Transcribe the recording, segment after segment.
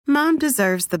Mom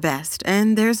deserves the best,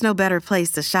 and there's no better place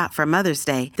to shop for Mother's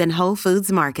Day than Whole Foods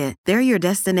Market. They're your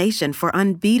destination for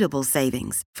unbeatable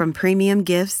savings, from premium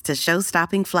gifts to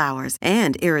show-stopping flowers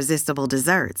and irresistible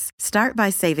desserts. Start by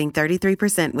saving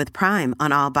 33% with Prime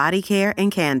on all body care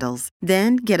and candles.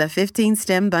 Then get a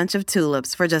 15-stem bunch of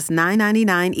tulips for just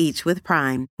 $9.99 each with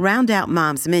Prime. Round out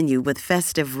Mom's menu with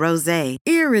festive rosé,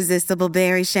 irresistible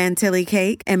berry chantilly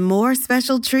cake, and more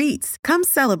special treats. Come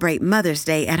celebrate Mother's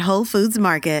Day at Whole Foods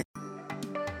Market.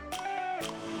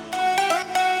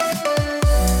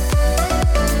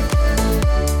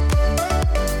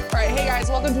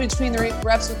 Welcome to Between the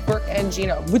Reps with Brooke and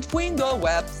Gina. Between the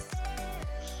Reps.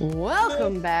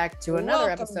 Welcome back to another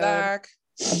episode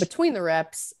of Between the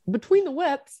Reps. Between the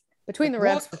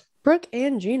Reps with Brooke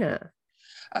and Gina.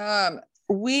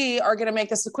 We are going to make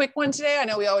this a quick one today. I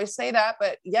know we always say that,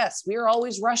 but yes, we are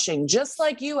always rushing, just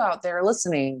like you out there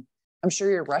listening. I'm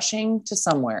sure you're rushing to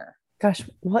somewhere. Gosh,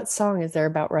 what song is there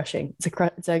about rushing?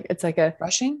 It's like a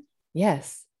rushing.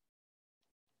 Yes.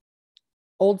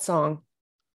 Old song.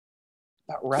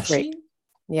 About rushing? Great.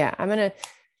 Yeah, I'm going to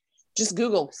just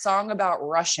Google song about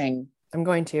rushing. I'm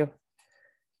going to.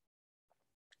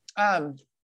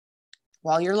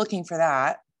 While you're looking for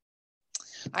that,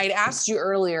 I'd asked you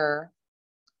earlier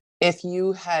if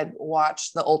you had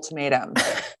watched The Ultimatum.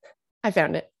 I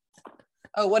found it.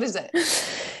 Oh, what is it?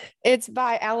 It's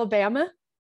by Alabama.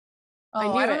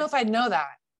 Oh, I don't know if I'd know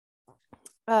that.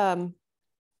 I'm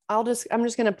just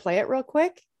going to play it real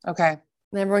quick. Okay.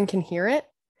 And everyone can hear it.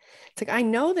 It's like, I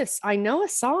know this. I know a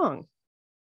song.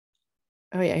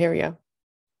 Oh yeah, here we go.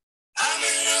 I'm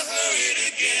in a hurry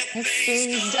to get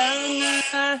things done.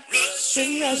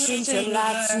 Rushing till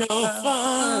life's no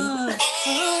fun.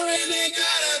 All I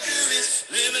gotta do is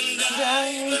live and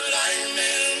die, but I'm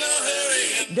in a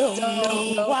hurry. Don't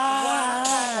know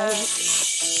why.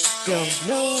 Don't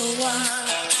know why.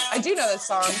 I do know this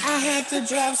song. I had to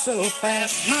drive so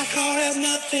fast. My car had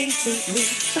nothing to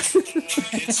lose.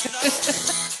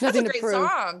 Nothing to prove.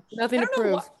 Song. Nothing to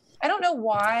prove. I don't know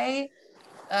why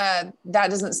that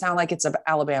doesn't sound like it's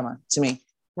Alabama to me.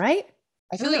 Right?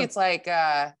 I feel like it's like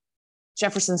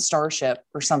Jefferson Starship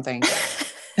or something.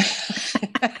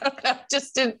 I don't know.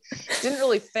 Just didn't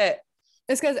really fit.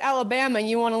 It's because Alabama,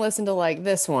 you want to listen to like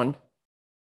this one.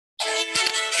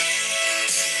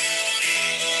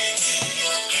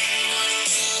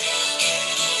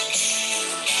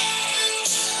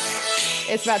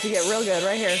 It's about to get real good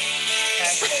right here.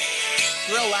 Okay.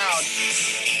 Real loud.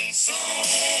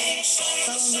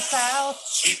 From the south,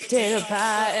 potato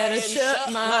pie and it shut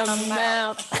my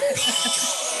mouth.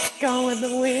 Gone with the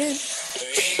wind.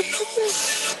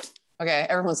 Okay,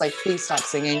 everyone's like, please stop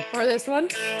singing. Or this one.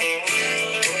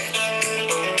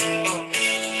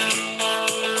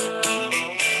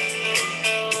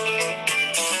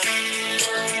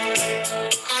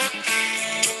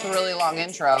 It's a really long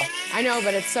intro. I know,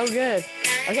 but it's so good.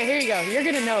 Okay, here you go. You're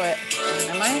going to know it.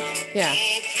 Am I? Yeah.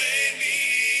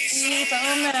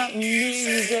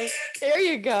 Music. There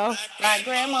you go. Like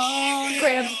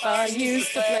Grandpa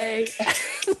used to play.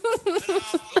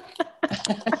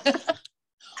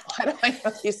 Why do I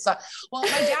know these songs? Well, my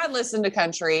dad listened to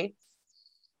country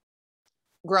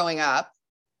growing up,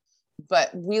 but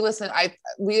we listened. I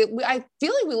feel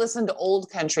like we listened to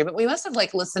old country, but we must have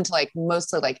like listened to like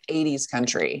mostly like 80s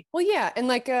country. Well, yeah, and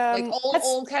like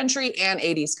old country and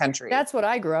 80s country. That's what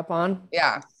I grew up on.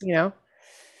 Yeah, you know.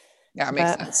 Yeah, it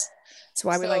makes sense. That's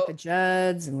why we like the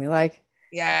Judds, and we like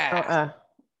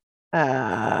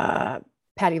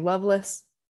Patty Loveless.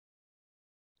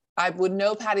 I would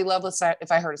know Patty Loveless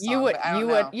if I heard a song. You would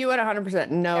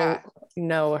 100%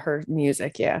 know her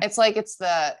music. Yeah, it's like it's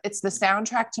the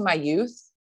soundtrack to my youth.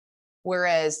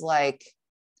 Whereas like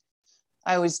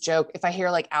I always joke, if I hear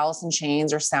like Alice in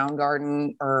Chains or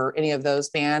Soundgarden or any of those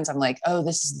bands, I'm like, oh,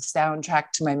 this is the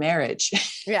soundtrack to my marriage.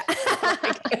 Yeah.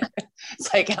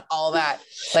 It's like all that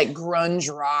like grunge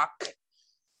rock.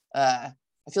 I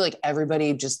feel like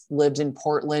everybody just lived in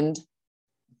Portland.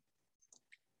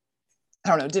 I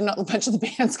don't know. Didn't a bunch of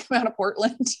the bands come out of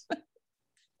Portland? Do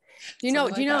you know,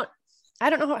 I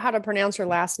don't know how to pronounce her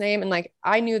last name. And like,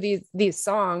 I knew these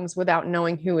songs without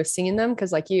knowing who was singing them.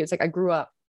 Cause like it's like, I grew up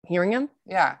hearing them.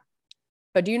 Yeah.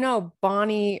 But do you know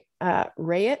Bonnie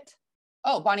Raitt?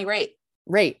 Oh, Bonnie Raitt.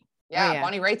 Raitt. Yeah, oh, yeah.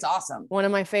 Bonnie Raitt's awesome. One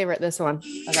of my favorite, this one.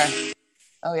 Okay.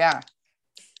 Oh yeah.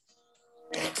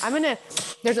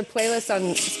 There's a playlist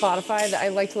on Spotify that I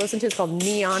like to listen to. It's called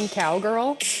Neon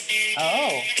Cowgirl.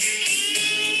 Oh.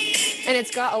 And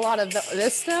it's got a lot of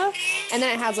this stuff. And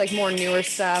then it has like more newer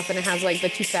stuff. And it has like the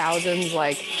 2000s,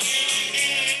 like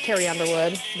Carrie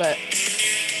Underwood. But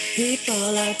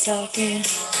people are talking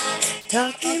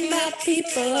Talking about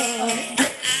people.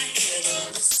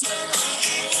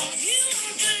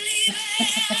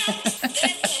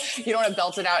 You don't want to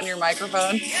belt it out in your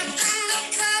microphone?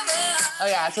 Oh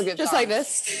yeah, it's a good Just song. like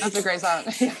this. That's a great song.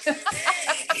 Like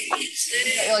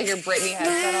your Britney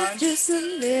headset on. Just a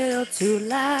little too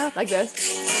loud. Like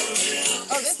this.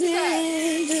 Oh, this is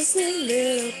it. Just a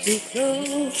little too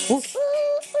close.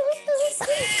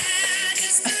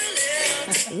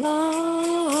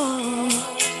 Long.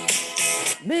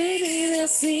 Maybe they're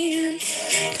seeing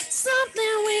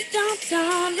something we don't,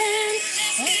 darling.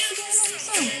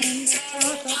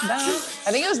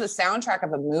 I think it was the soundtrack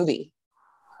of a movie.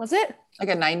 Was it? Like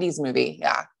a 90s movie.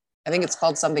 Yeah. I think it's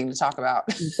called Something to Talk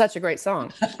About. Such a great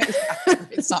song.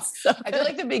 Great song. I feel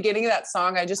like the beginning of that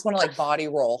song, I just want to like body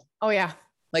roll. Oh yeah.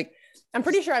 Like, I'm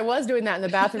pretty sure I was doing that in the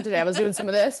bathroom today. I was doing some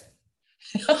of this.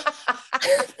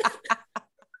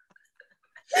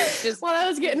 Just while I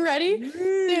was getting ready.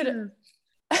 Dude.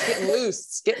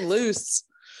 Getting loose.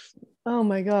 Oh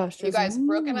my gosh. You guys,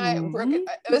 Brooke and I,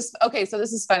 it was, okay. So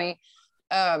this is funny.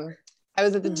 I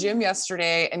was at the gym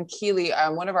yesterday and Keely,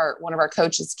 one of our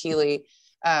coaches, Keely,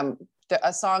 a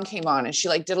song came on and she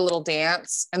like did a little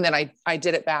dance and then I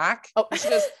did it back. Oh,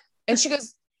 and she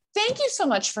goes, thank you so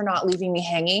much for not leaving me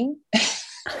hanging. I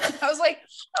was like,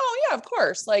 oh yeah, of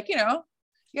course. Like, you know,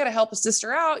 you got to help a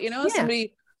sister out, you know,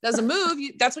 somebody does a move.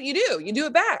 That's what you do. You do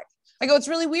it back. I go, it's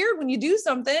really weird when you do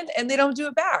something and they don't do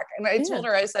it back. And I told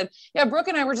her, I said, yeah, Brooke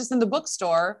and I were just in the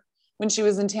bookstore when she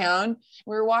was in town.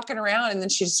 We were walking around and then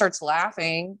she starts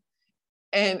laughing.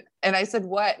 And I said,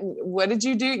 what did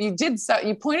you do? You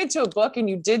pointed to a book and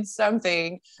you did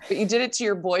something, but you did it to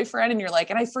your boyfriend. And you're like,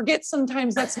 and I forget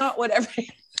sometimes that's not what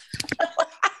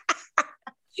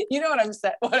you know what I'm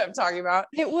talking about.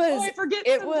 I forget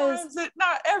sometimes that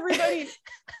not everybody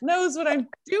knows what I'm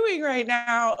doing right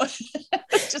now.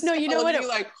 Just no, you know what?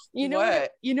 You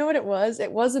know what it was?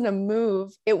 It wasn't a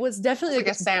move. It was definitely like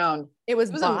a sound. It was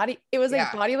body. It was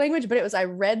like body language, but it was, I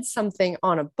read something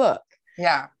on a book.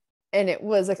 Yeah. And it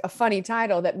was like a funny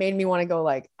title that made me want to go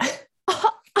like,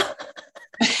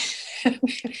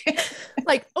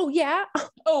 like, oh yeah.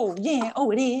 Oh yeah.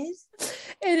 Oh, it is.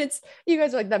 And you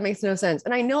guys are like, that makes no sense.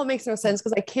 And I know it makes no sense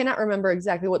because I cannot remember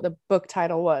exactly what the book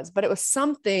title was, but it was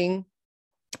something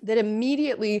that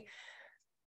immediately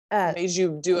made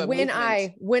you do a when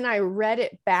I read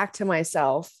it back to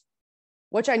myself,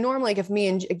 which I normally, like if me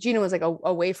and Gina was like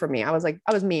away from me, I was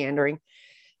meandering.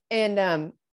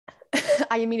 And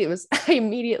I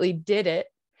immediately did it.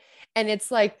 And it's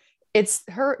like, it's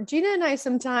Gina and I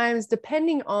sometimes,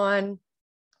 depending on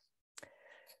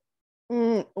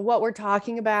what we're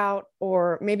talking about,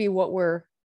 or maybe I'm going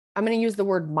to use the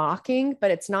word mocking,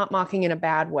 but it's not mocking in a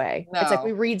bad way. No. It's like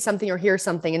we read something or hear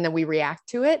something and then we react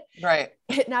to it. Right.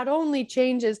 It not only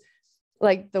changes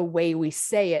like the way we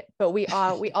say it, but we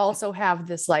also have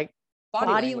this like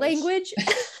body language.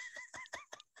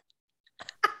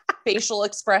 Facial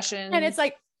expression. And it's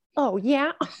like, oh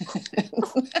yeah.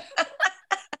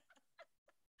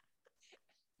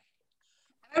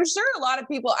 I'm sure a lot of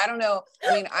people, I don't know.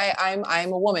 I mean,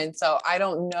 I'm a woman, so I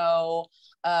don't know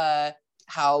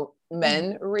how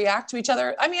men react to each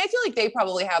other. I mean, I feel like they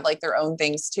probably have like their own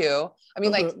things too. I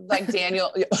mean, like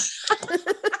Daniel,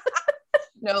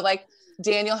 no, like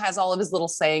Daniel has all of his little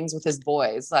sayings with his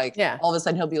boys. Like all of a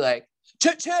sudden he'll be like,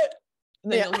 chit, chit.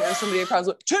 And then you'll hear somebody across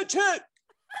like, chit, chit.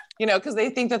 You know, because they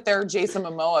think that they're Jason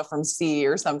Momoa from C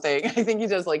or something. I think he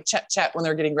does like chat, chat when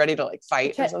they're getting ready to like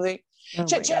fight or something.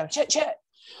 Chit, chat, chit, chat.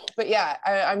 But yeah,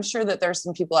 I'm sure that there's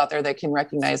some people out there that can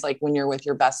recognize like when you're with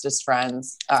your bestest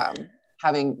friends,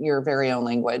 having your very own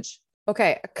language.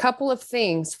 Okay. A couple of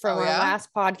things from our last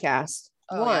podcast.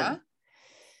 One,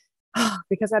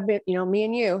 because I've been, me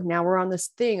and you, now we're on this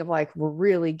thing of like, we're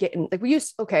really getting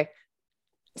like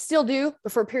still do,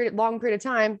 but for long period of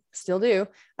time, still do,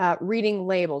 reading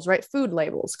labels, right? Food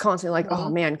labels, constantly like, oh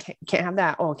man, can't have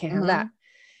that. Oh, can't have that.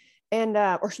 And,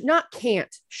 or not,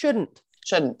 shouldn't.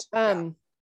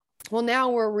 Well, now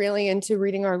we're really into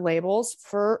reading our labels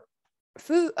for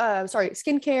food,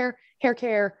 skincare, hair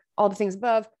care, all the things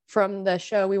above from the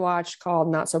show we watched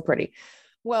called Not So Pretty.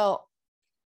 Well,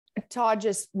 Todd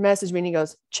just messaged me and he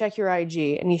goes, check your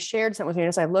IG. And he shared something with me. And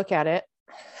as I look at it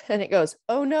and it goes,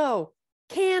 oh no,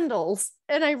 candles.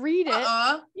 And I read it.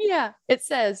 Yeah. It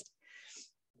says,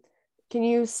 can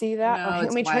you see that? No,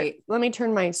 okay, let me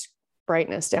turn my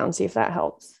brightness down, see if that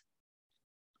helps.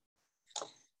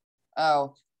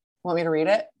 Oh, want me to read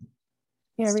it?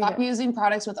 Yeah, Stop using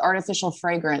products with artificial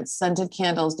fragrance, scented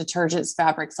candles, detergents,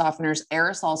 fabric softeners,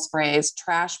 aerosol sprays,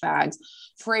 trash bags.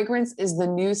 Fragrance is the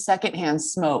new secondhand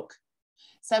smoke.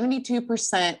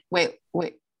 72%. Wait.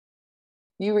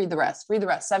 You read the rest. Read the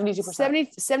rest.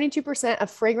 72%. 72% of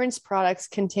fragrance products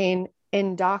contain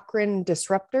endocrine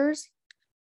disruptors.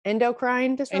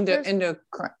 Endocrine disruptors?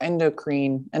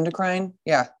 Endocrine.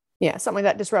 Yeah. Yeah, something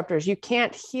like that. Disruptors. You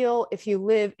can't heal if you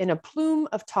live in a plume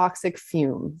of toxic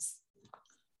fumes.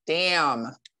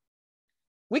 Damn.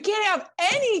 We can't have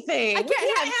anything. I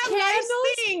can't have nice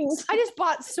things. I just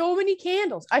bought so many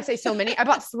candles. I say so many. I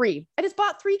bought 3. I just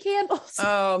bought 3 candles.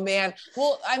 Oh man.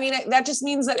 Well, I mean, that just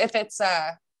means that if it's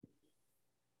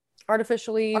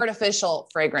artificial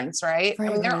fragrance, right? I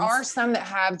mean, there are some that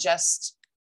have just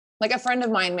like a friend of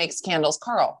mine makes candles,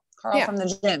 Carl from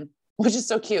the gym, which is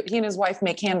so cute. He and his wife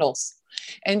make candles.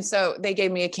 And so they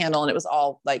gave me a candle and it was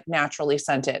all like naturally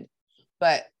scented.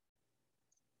 But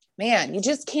man, you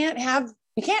can't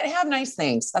have nice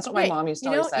things. That's what my mom used to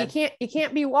always say. You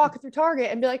can't be walking through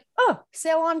Target and be like, oh,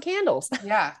 sale on candles.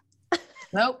 Yeah.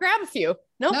 Nope. Grab a few.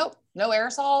 Nope. No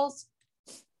aerosols.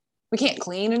 We can't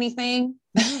clean anything.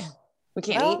 We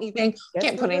can't eat anything. We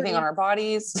can't put anything on our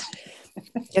bodies.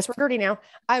 Guess we're dirty now.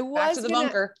 Back to the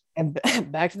bunker. And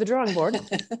back to the drawing board.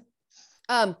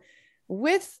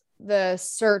 With the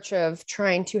search of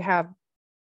trying to have,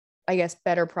 I guess,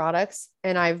 better products.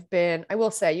 And I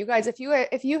will say, you guys, if you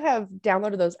have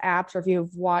downloaded those apps or if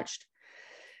you've watched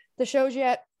the shows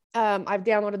yet, I've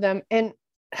downloaded them and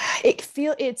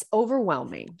it's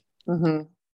overwhelming,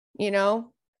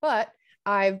 but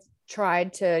I've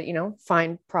tried to,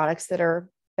 find products that are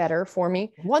better for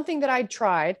me. One thing that I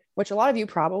tried, which a lot of you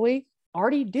probably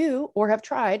already do or have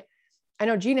tried, I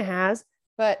know Gina has,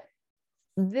 but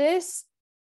this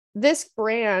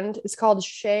brand is called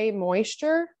Shea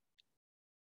Moisture.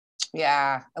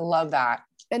 Yeah, I love that.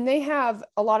 And they have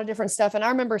a lot of different stuff. And I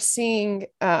remember seeing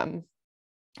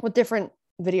with different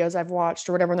videos I've watched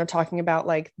or whatever, when they're talking about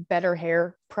like better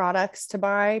hair products to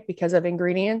buy because of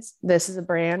ingredients. This is a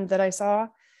brand that I saw.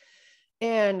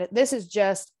 And this is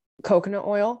just coconut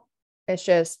oil. It's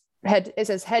just it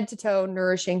says head to toe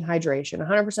nourishing hydration,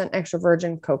 100% extra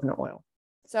virgin coconut oil.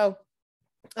 So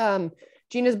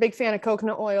Gina's a big fan of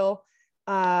coconut oil.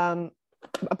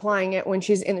 Applying it when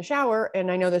she's in the shower.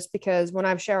 And I know this because when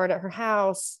I've showered at her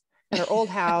house, at her old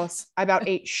house, I about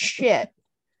ate shit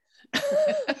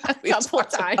a couple of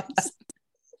times.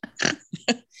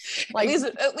 Like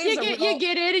at least you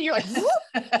get in and you're like,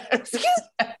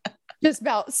 just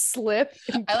about slip.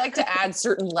 I like to add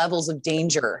certain levels of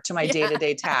danger to my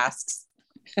day-to-day tasks.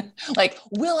 Like,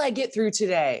 will I get through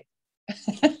today?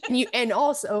 And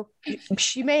also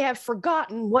she may have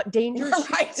forgotten what danger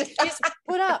she's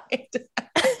put up.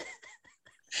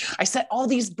 I set all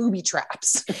these booby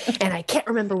traps and I can't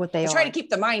remember what they are. Try to keep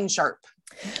the mind sharp.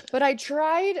 But I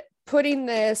tried putting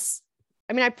this.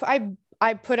 I mean,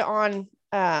 I put it on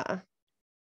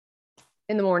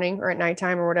in the morning or at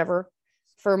nighttime or whatever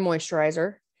for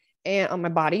moisturizer and on my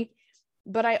body.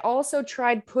 But I also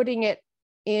tried putting it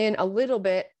in a little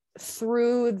bit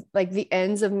through like the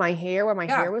ends of my hair where my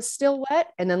hair was still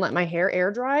wet and then let my hair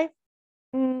air dry.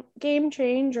 Game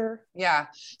changer. Yeah.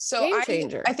 So I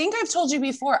think I've told you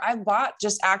before, I've bought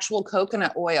just actual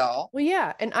coconut oil. Well,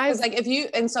 yeah. And I was like,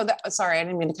 sorry, I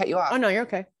didn't mean to cut you off. Oh no, you're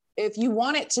okay. If you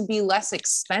want it to be less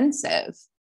expensive,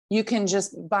 you can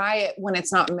just buy it when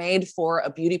it's not made for a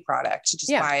beauty product. Just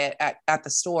buy it at the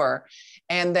store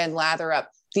and then lather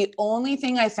up. The only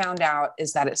thing I found out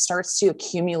is that it starts to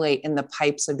accumulate in the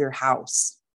pipes of your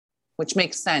house, which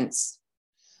makes sense.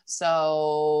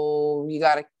 So you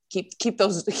got to keep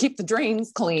the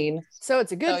drains clean. So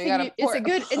it's a good thing.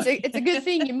 It's a good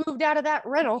thing you moved out of that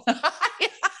rental.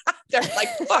 They're like,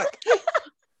 fuck,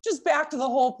 just backed the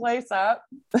whole place up.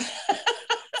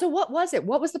 So what was it?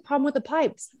 What was the problem with the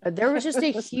pipes? There was just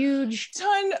a huge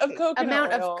ton of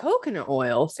coconut of coconut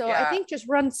oil. So I think just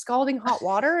run scalding hot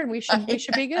water and we should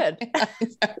be good.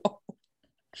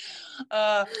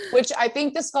 Which I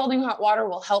think the scalding hot water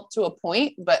will help to a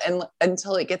point, but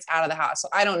until it gets out of the house. So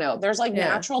I don't know. There's like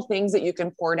natural things that you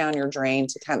can pour down your drain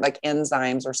to kind of like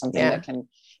enzymes or something that can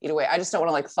eat away. I just don't want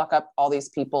to like fuck up all these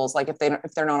people's, like if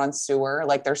they're not on sewer,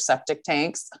 like their septic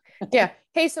tanks. Yeah.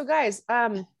 Hey, so guys,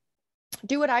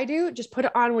 do what I do. Just put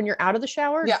it on when you're out of the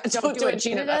shower. Yeah. Don't do what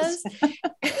Gina does.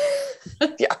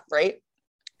 Yeah. Right.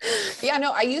 Yeah.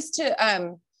 No, I used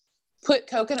to put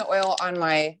coconut oil on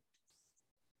my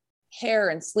hair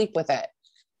and sleep with it.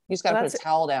 You just got to put a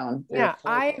towel down. Yeah.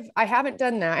 I haven't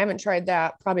done that. I haven't tried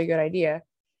that. Probably a good idea.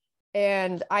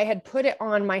 And I had put it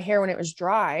on my hair when it was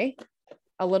dry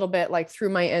a little bit, like through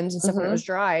my ends and stuff when it was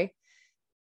dry,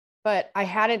 but I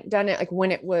hadn't done it like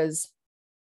when it was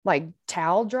like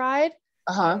towel dried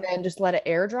and then just let it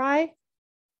air dry.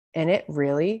 And it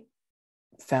really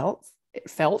felt great.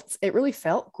 Felt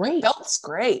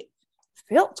great.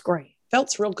 Felt great.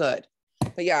 Felt real good.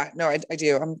 But yeah, no, I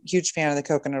do. I'm a huge fan of the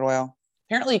coconut oil.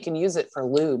 Apparently you can use it for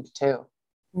lube too.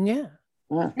 Yeah.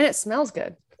 Mm. And it smells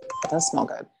good. It does smell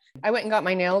good. I went and got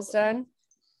my nails done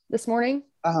this morning.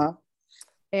 Uh-huh.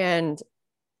 And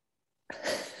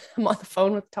I'm on the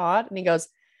phone with Todd and he goes,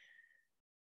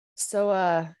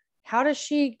 so how does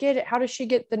she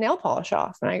get the nail polish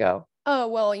off? And I go, oh,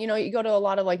 well, you know, you go to a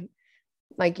lot of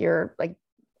like your like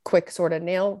quick sort of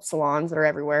nail salons that are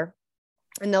everywhere.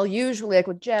 And they'll usually, like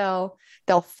with gel,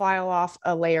 they'll file off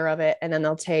a layer of it and then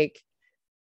they'll take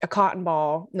a cotton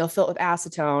ball and they'll fill it with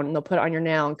acetone and they'll put it on your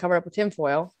nail and cover it up with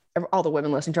tinfoil. All the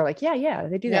women listening to are like, yeah,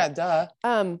 they do that. Yeah, duh.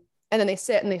 And then they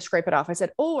sit and they scrape it off. I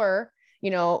said, or,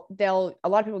 you know, a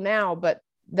lot of people now, but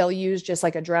they'll use just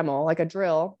like a Dremel, like a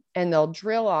drill, and they'll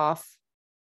drill off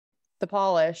the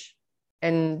polish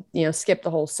and, you know, skip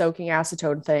the whole soaking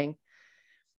acetone thing.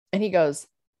 And he goes,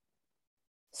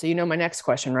 so you know my next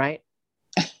question, right?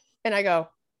 And I go,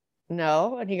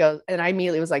 no. And he goes, and I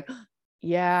immediately was like,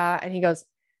 yeah. And he goes,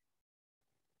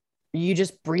 you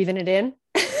just breathing it in?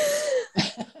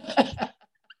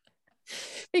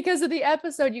 Because of the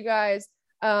episode, you guys,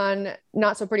 on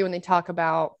Not So Pretty, when they talk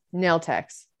about nail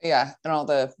techs. Yeah. And all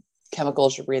the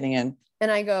chemicals you're breathing in. And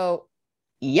I go,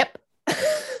 yep.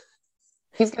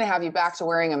 He's going to have you back to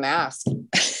wearing a mask.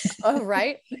 Oh,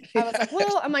 right. I was like,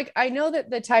 well, I'm like, I know that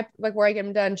the type, like where I get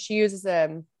them done, she uses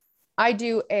I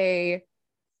do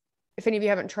if any of you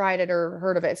haven't tried it or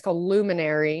heard of it, it's called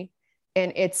Luminary,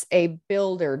 and it's a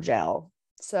builder gel.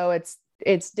 So it's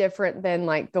different than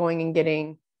like going and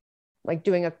getting, like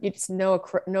doing it's no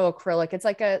acrylic. It's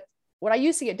like what I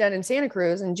used to get done in Santa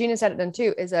Cruz, and Gina's had it done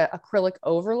too, is a acrylic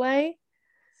overlay.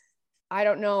 I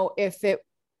don't know if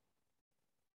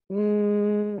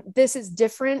this is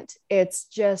different. It's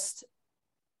just.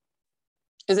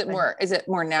 Is it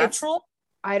more natural?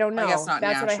 I don't know. I guess not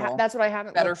natural. That's what I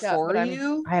haven't better looked up, for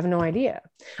you. I have no idea.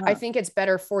 Huh. I think it's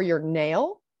better for your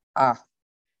nail.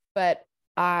 But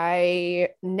I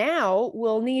now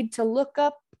will need to look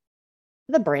up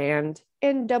the brand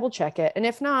and double check it. And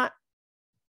if not,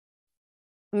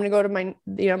 I'm going to go to my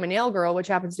nail girl, which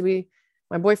happens to be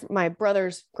my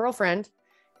brother's girlfriend,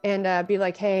 and be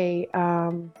like, hey, I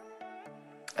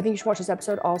think you should watch this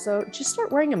episode. Also, just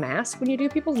start wearing a mask when you do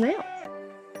people's nails.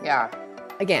 Yeah.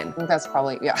 Again. I think that's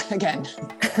probably, again.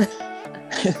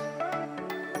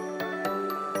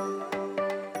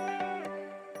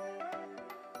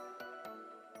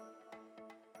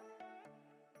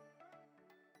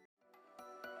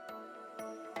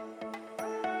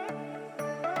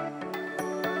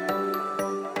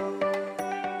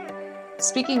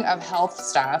 Speaking of health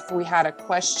stuff, we had a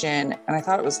question and I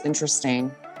thought it was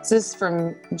interesting. This is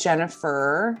from Jen.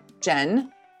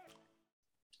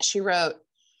 She wrote,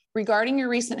 regarding your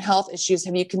recent health issues,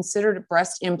 have you considered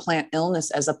breast implant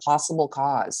illness as a possible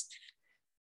cause?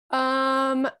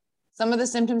 Some of the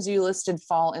symptoms you listed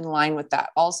fall in line with that.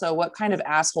 Also, what kind of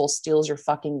asshole steals your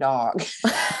fucking dog?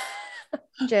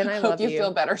 Jen, I love you. Hope you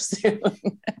feel better soon.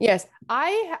 Yes.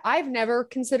 I've never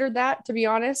considered that, to be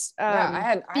honest.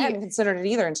 I hadn't considered it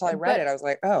either until I read it. I was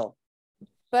like, oh.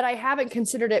 But I haven't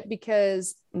considered it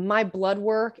because my blood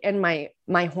work and my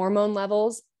hormone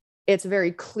levels, it's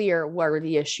very clear where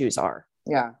the issues are.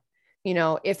 Yeah. You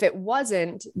know, if it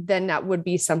wasn't, then that would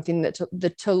be something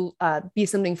be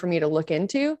something for me to look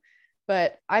into.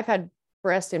 But I've had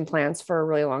breast implants for a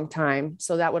really long time.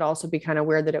 So that would also be kind of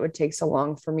weird that it would take so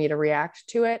long for me to react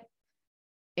to it.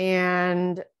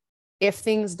 And if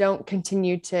things don't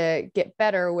continue to get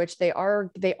better, which they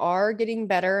are getting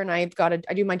better. And I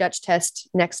do my Dutch test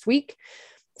next week.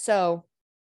 So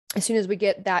as soon as we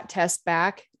get that test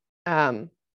back,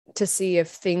 to see if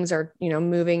things are,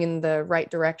 moving in the right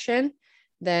direction,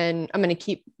 then I'm going to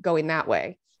keep going that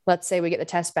way. Let's say we get the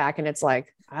test back and it's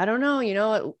like, I don't know,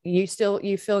 you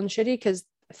feeling shitty because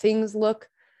things look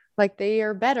like they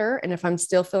are better. And if I'm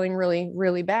still feeling really,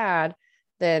 really bad,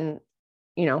 then,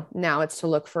 now it's to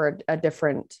look for a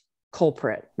different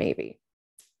culprit maybe.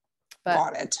 But,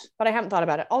 got it. But I haven't thought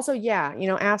about it. Also, yeah,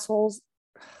 assholes,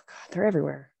 oh God, they're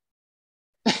everywhere.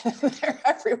 They're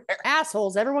everywhere.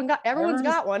 Assholes. Everyone's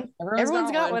got one.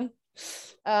 Everyone's got one.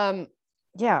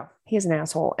 Yeah, he's an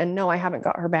asshole. And no, I haven't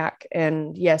got her back.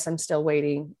 And yes, I'm still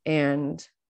waiting. And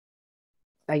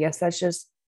I guess it's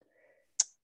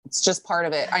just part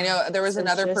of it. I know there was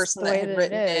another person that had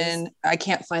written in, I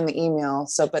can't find the email.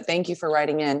 But thank you for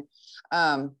writing in,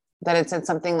 that it said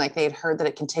something like they'd heard that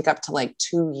it can take up to like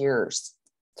 2 years.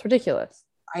 It's ridiculous.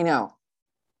 I know.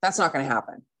 That's not going to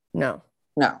happen. No.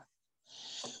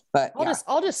 But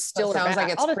I'll just still her back. Sounds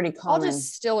like it's pretty common. I'll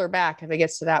just still her back if it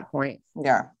gets to that point.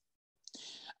 Yeah.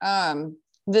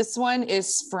 This one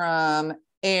is from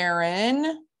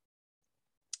Aaron,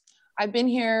 I've been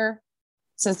here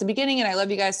since the beginning and I love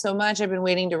you guys so much. I've been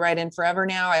waiting to write in forever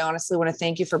now. I honestly want to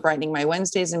thank you for brightening my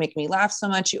Wednesdays and making me laugh so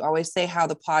much. You always say how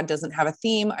the pod doesn't have a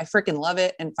theme. I freaking love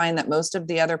it and find that most of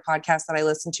the other podcasts that I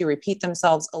listen to repeat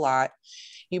themselves a lot.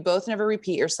 You both never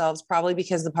repeat yourselves, probably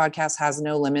because the podcast has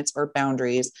no limits or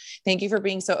boundaries. Thank you for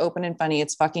being so open and funny.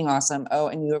 It's fucking awesome. Oh,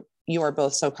 and you are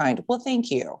both so kind. Well,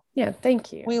 thank you. Yeah,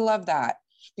 thank you. We love that.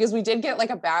 Because we did get like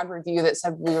a bad review that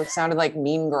said we sounded like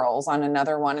mean girls on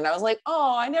another one. And I was like,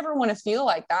 oh, I never want to feel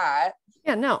like that.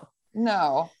 Yeah,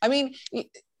 no. I mean,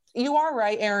 you are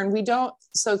right, Aaron. We don't.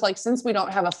 So it's like, since we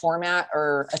don't have a format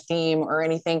or a theme or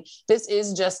anything, this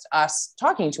is just us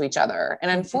talking to each other.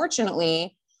 And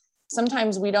unfortunately,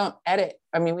 sometimes we don't edit.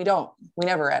 I mean, we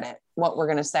never edit what we're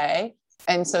going to say.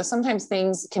 And so sometimes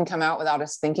things can come out without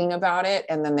us thinking about it.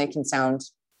 And then they can sound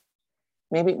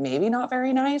maybe not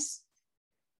very nice.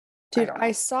 Dude,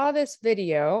 I saw this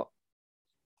video.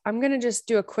 I'm going to just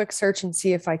do a quick search and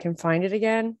see if I can find it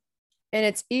again. And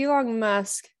it's Elon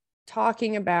Musk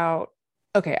talking about,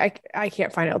 okay, I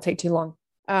can't find it. It'll take too long.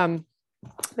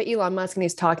 But Elon Musk, and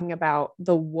he's talking about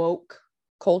the woke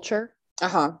culture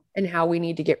and how we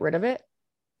need to get rid of it.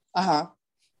 And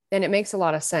it makes a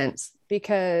lot of sense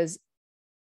because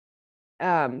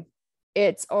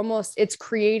it's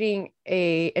creating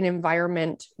an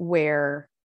environment where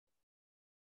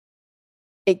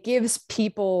it gives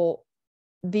people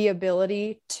the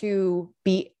ability to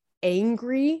be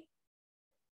angry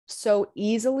so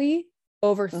easily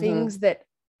over things that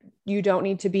you don't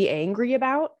need to be angry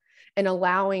about, and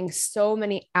allowing so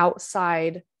many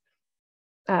outside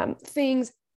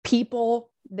things, people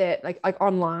that like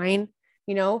online,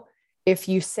 you know, if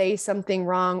you say something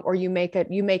wrong or you make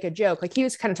a joke, like he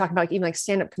was kind of talking about, like, even like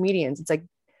stand-up comedians, it's like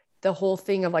the whole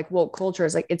thing of like woke culture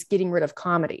is like, it's getting rid of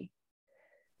comedy.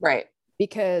 Right.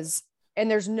 Because,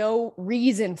 and there's no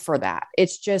reason for that.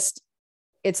 It's just,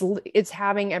 it's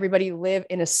having everybody live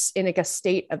in like a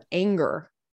state of anger.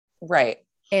 Right.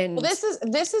 And well,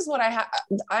 this is what I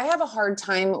have a hard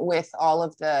time with all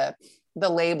of the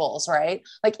labels, right?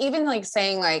 Like even like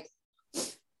saying like,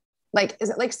 is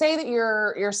it like, say that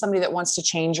you're somebody that wants to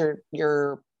change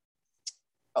your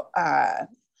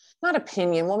not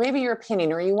opinion. Well, maybe your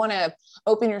opinion, or you want to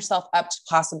open yourself up to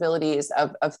possibilities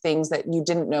of things that you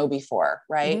didn't know before,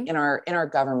 right? In our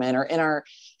government or in our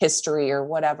history or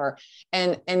whatever.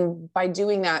 And by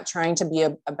doing that, trying to be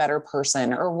a better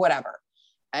person or whatever.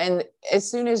 And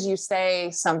as soon as you say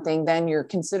something, then you're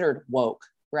considered woke,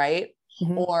 right?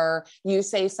 Or you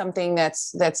say something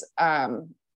that's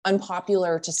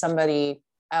unpopular to somebody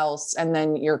else, and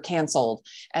then you're canceled.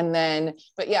 And then,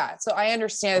 but yeah, so I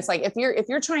understand. It's like, if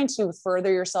you're trying to further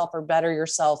yourself or better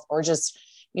yourself, or just,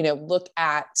 you know, look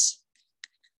at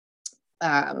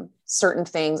certain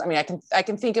things. I mean, I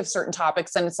can think of certain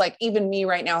topics, and it's like, even me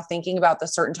right now thinking about the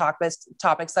certain topics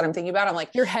that I'm thinking about, I'm like,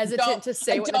 you're hesitant to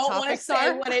say what the topics are. I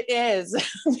don't want to say what it is,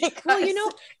 because well, you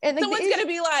know, and like someone's going to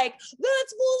be like,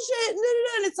 that's bullshit.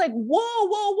 And it's like,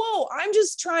 whoa. I'm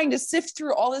just trying to sift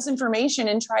through all this information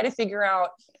and try to figure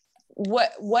out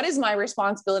what is my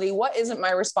responsibility? What isn't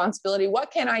my responsibility?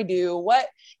 What can I do? What,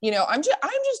 you know, I'm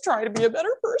just trying to be a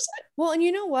better person. Well, and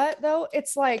you know what, though,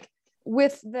 it's like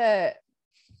with the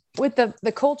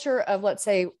culture of, let's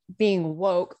say, being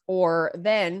woke, or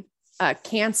then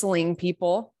canceling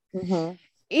people,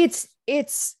 it's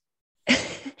it's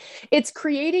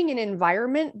creating an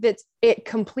environment that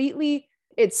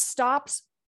it stops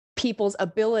people's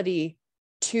ability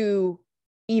to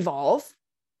evolve,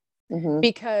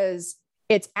 because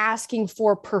it's asking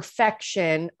for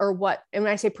perfection, or what, and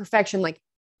when I say perfection, like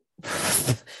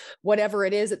whatever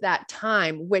it is at that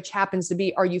time, which happens to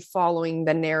be, are you following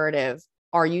the narrative?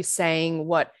 Are you saying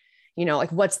what, you know,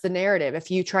 like, what's the narrative?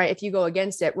 If you go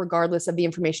against it, regardless of the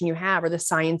information you have, or the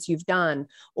science you've done,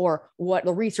 or what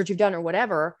the research you've done, or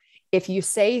whatever, if you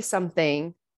say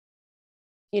something,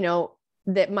 you know,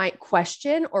 that might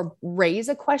question or raise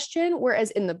a question,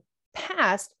 whereas in the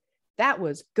past, that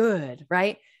was good,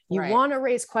 right? You want to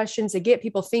raise questions to get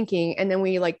people thinking, and then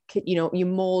we, like, you know, you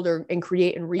mold and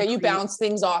create and recreate. Yeah, you bounce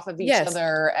things off of each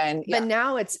other, and but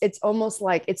now it's almost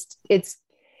like it's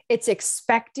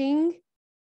expecting.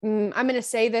 I'm going to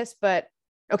say this, but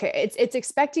okay, it's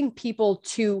expecting people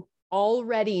to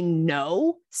already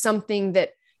know something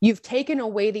that you've taken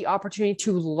away the opportunity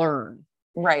to learn.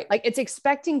 Right. Like, it's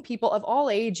expecting people of all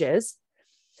ages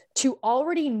to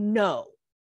already know.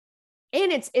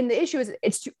 And the issue is,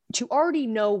 it's to already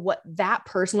know what that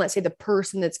person, let's say the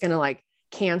person that's going to like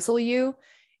cancel you,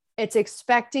 it's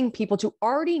expecting people to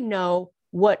already know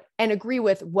what and agree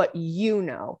with what you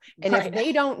know. And if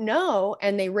they don't know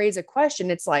and they raise a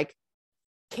question, it's like,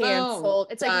 canceled.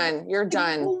 Boom, It's done. like, You're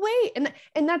done. well, wait.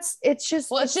 And that's, it's just,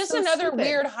 Well, it's just so another stupid.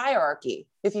 weird hierarchy.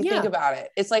 If you think about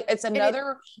it, it's like, it's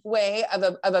another way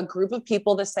of a group of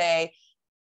people to say,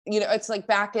 it's like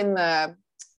back in the,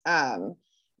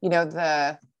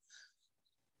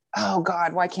 oh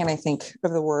God, why can't I think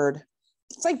of the word?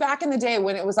 It's like back in the day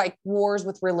when it was like wars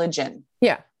with religion.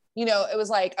 Yeah. It was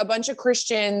like a bunch of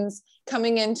Christians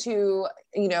coming into,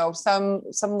 some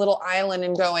little island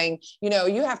and going,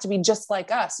 you have to be just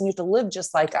like us and you have to live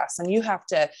just like us. And you have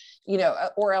to,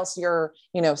 or else you're,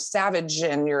 savage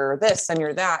and you're this and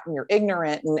you're that and you're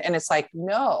ignorant. And it's like,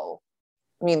 no,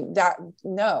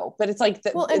 but it's like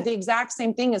the exact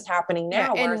same thing is happening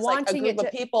now, where it's like a group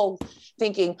of people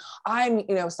thinking I'm,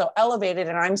 so elevated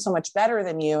and I'm so much better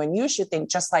than you. And you should think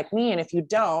just like me. And if you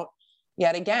don't,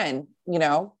 yet again,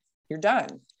 you're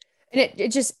done. And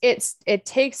it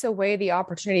takes away the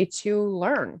opportunity to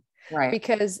learn. Right.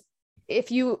 Because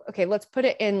let's put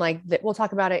it in like that. We'll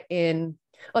talk about it in,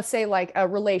 let's say like a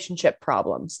relationship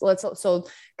problems. So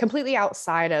completely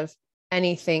outside of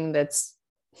anything that's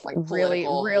like really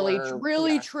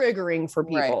triggering for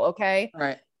people. Right. Okay.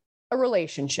 Right. A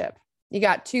relationship. You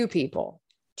got two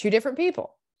different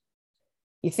people.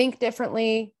 You think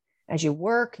differently as you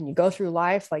work and you go through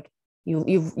life. Like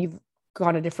you've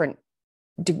gotten different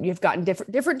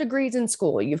degrees in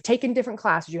school. You've taken different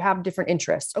classes. You have different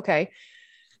interests. Okay.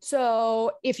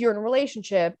 So if you're in a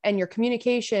relationship and your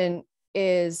communication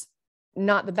is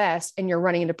not the best and you're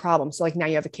running into problems. So like now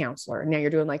you have a counselor and now you're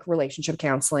doing like relationship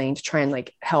counseling to try and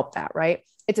like help that. Right.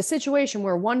 It's a situation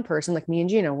where one person like me and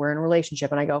Gina, we're in a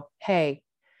relationship and I go, hey,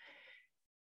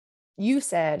 you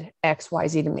said X, Y,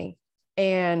 Z to me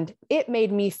and it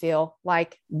made me feel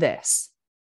like this.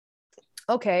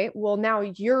 Okay. Well, now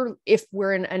if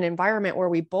we're in an environment where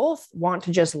we both want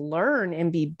to just learn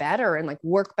and be better and like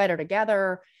work better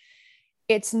together,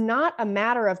 it's not a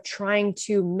matter of trying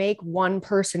to make one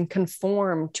person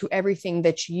conform to everything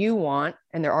that you want.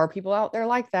 And there are people out there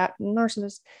like that,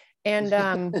 narcissists.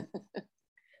 And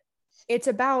it's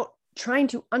about trying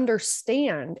to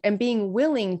understand and being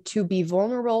willing to be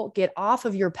vulnerable, get off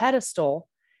of your pedestal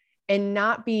and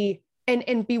not be,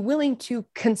 and be willing to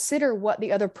consider what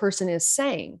the other person is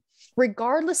saying,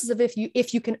 regardless of if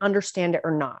you can understand it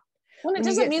or not. Well, it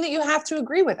doesn't mean that you have to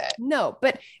agree with it. No,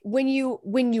 but when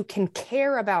you can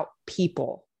care about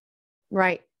people,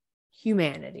 right?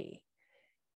 Humanity,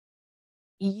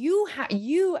 you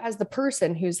as the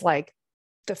person who's like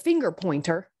the finger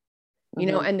pointer,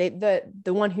 and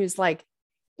the one who's like,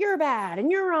 you're bad and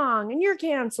you're wrong and you're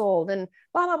canceled and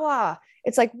blah, blah, blah.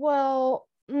 It's like, well,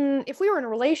 if we were in a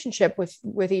relationship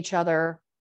with each other,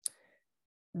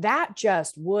 that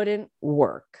just wouldn't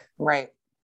work. Right.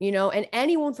 And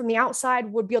anyone from the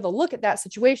outside would be able to look at that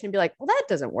situation and be like, well, that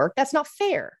doesn't work. That's not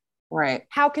fair. Right.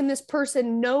 How can this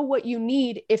person know what you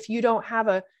need if you don't have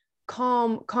a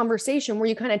calm conversation where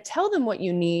you kind of tell them what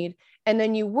you need and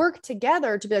then you work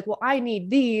together to be like, well, I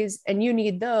need these and you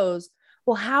need those.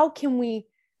 Well, how can we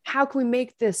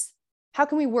make this, how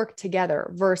can we work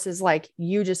together versus like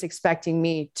you just expecting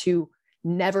me to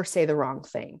never say the wrong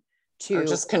thing, to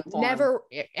just conform.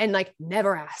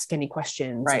 never ask any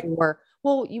questions, right? Or,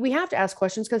 well, we have to ask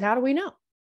questions because how do we know?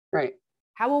 Right.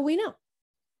 How will we know?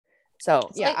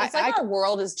 So it's like our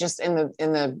world is just in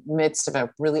the midst of a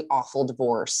really awful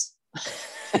divorce.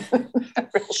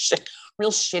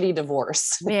 real shitty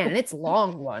divorce. Man, and it's a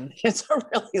long one. It's a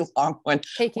really long one.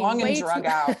 Long and drug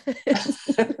out.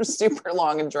 Super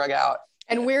long and drug out.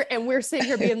 And we're sitting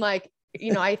here being like,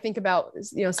 I think about,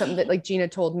 something that like Gina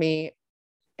told me.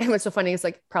 And what's so funny is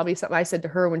like probably something I said to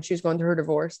her when she was going through her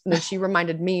divorce. And then she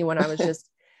reminded me when I was just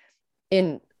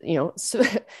in,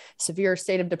 severe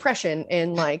state of depression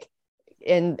and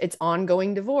it's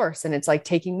ongoing divorce. And it's like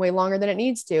taking way longer than it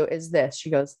needs to is this. She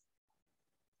goes,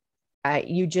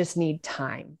 you just need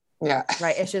time. Yeah.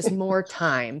 Right. It's just more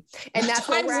time. And that's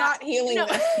time's not healing.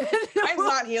 Time's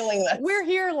not healing this. We're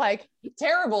here like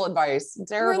terrible advice.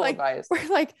 Terrible advice. We're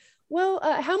like, well,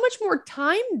 how much more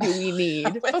time do we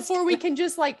need before we can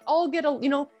just like all get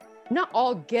not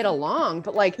all get along,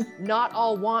 but like not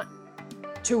all want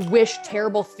to wish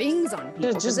terrible things on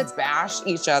people. Just bash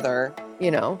each other.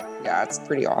 Yeah, it's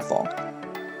pretty awful.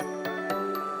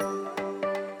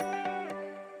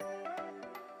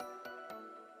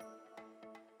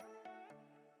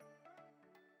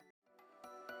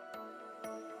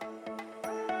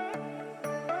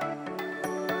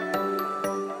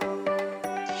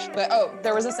 But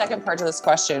there was a second part to this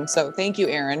question. So thank you,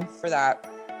 Erin, for that.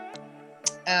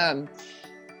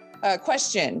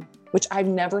 Question, which I've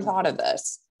never thought of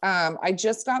this. I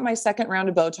just got my second round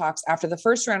of Botox. After the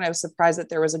first round, I was surprised that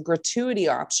there was a gratuity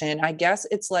option. I guess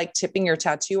it's like tipping your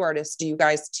tattoo artist. Do you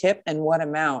guys tip, and what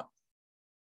amount?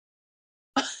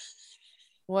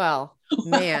 Well,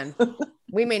 man,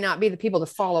 we may not be the people to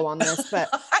follow on this, but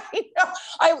I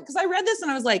know. Because I read this and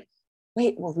I was like,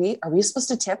 wait, are we supposed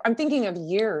to tip? I'm thinking of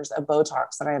years of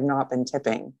Botox that I have not been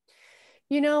tipping.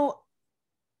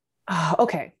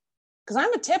 Okay. Because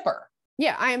I'm a tipper.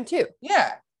 Yeah, I am too.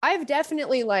 Yeah. I've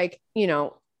definitely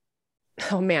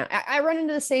oh man, I run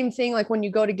into the same thing. Like when you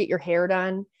go to get your hair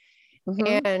done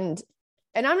and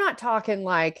I'm not talking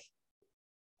like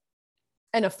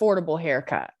an affordable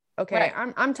haircut. Okay.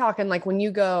 Right. I'm talking like when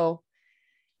you go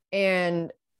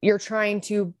and you're trying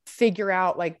to figure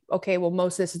out like, okay, well,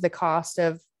 most of this is the cost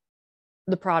of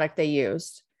the product they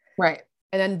used. Right.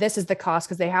 And then this is the cost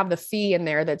because they have the fee in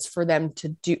there that's for them to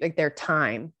do like their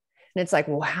time. And it's like,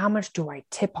 well, how much do I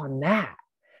tip on that?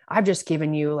 I've just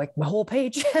given you like my whole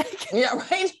paycheck. Yeah.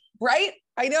 Right. Right.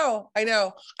 I know.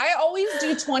 I always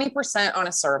do 20% on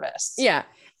a service. Yeah.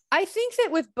 I think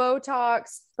that with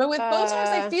Botox, but with Botox,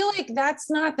 I feel like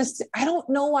that's not this. I don't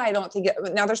know why I don't think it.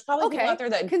 Now there's probably people out there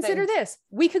that consider this.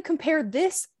 We could compare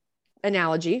this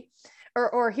analogy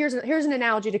or here's an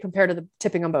analogy to compare to the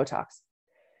tipping on Botox.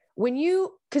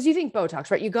 Cause you think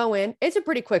Botox, right? You go in, it's a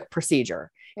pretty quick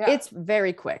procedure. Yeah. It's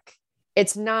very quick.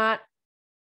 It's not,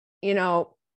 it's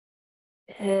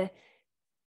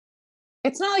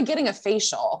not like getting a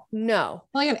facial. No.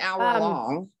 Like an hour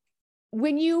long.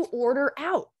 When you order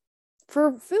out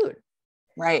for food.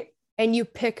 Right. And you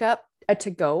pick up a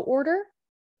to-go order,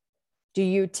 do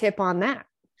you tip on that?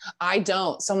 I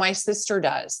don't. So my sister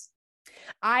does.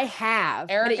 I have.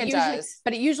 Erica does.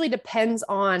 But it usually depends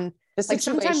on the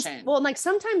situation.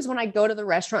 Sometimes when I go to the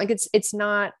restaurant, like it's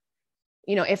not,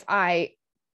 if I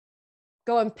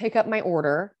go and pick up my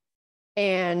order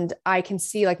and I can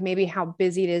see like maybe how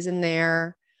busy it is in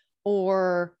there,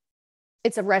 or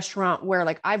it's a restaurant where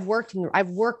like I've worked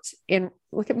in,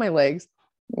 look at my legs.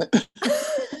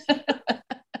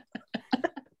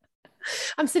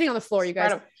 I'm sitting on the floor, you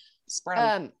guys. Spread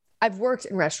 'em. I've worked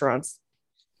in restaurants,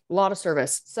 a lot of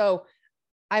service. So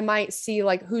I might see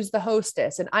like who's the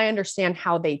hostess, and I understand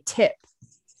how they tip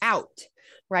out,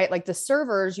 right? Like the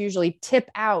servers usually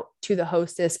tip out to the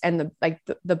hostess and the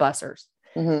bussers.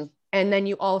 Mm-hmm. And then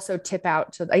you also tip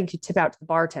out to the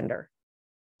bartender.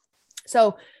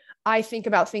 So I think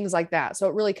about things like that. So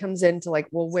it really comes into like,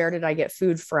 well, where did I get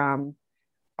food from?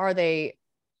 Were they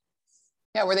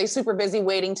super busy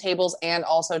waiting tables and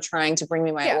also trying to bring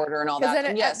me my order and all that?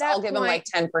 And yes, I'll give them like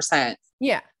 10%.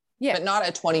 Yeah. Yeah. But not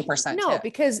a 20%. No, tip.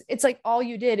 Because it's like all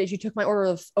you did is you took my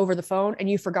order over the phone and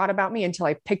you forgot about me until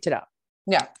I picked it up.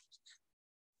 Yeah.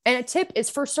 And a tip is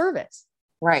for service.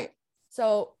 Right.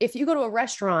 So if you go to a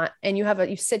restaurant and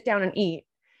you sit down and eat,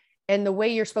 and the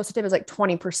way you're supposed to tip is like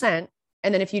 20%.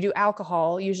 And then if you do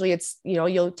alcohol, usually it's,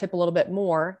 you'll tip a little bit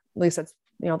more. At least that's,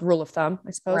 the rule of thumb,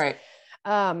 I suppose. Right.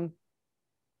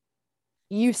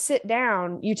 You sit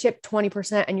down, you tip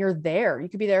 20% and you're there. You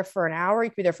could be there for an hour. You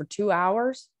could be there for 2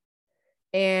 hours.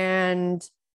 And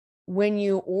when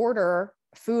you order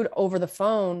food over the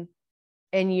phone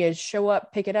and you show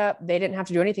up, pick it up, they didn't have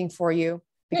to do anything for you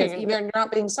because you're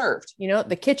not being served.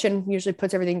 The kitchen usually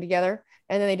puts everything together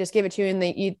and then they just give it to you and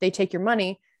they take your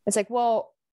money. It's like,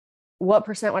 well, what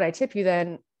percent would I tip you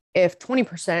then if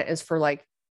 20% is for like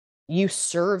you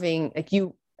serving, like the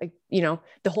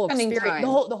whole experience,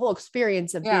 the whole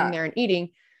experience of being there and eating,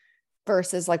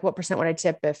 versus like what percent would I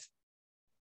tip if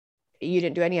you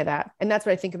didn't do any of that? And that's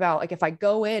what I think about. Like if I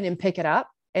go in and pick it up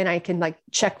and I can like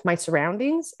check my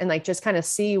surroundings and like just kind of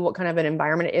see what kind of an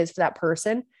environment it is for that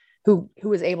person who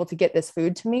was able to get this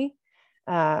food to me,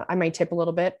 I might tip a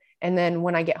little bit. And then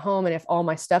when I get home and if all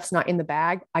my stuff's not in the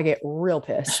bag, I get real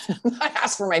pissed. I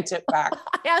ask for my tip back.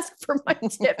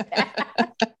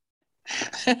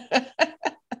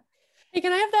 Hey,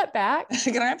 can I have that back?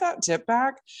 Can I have that tip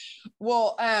back?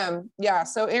 Well, yeah.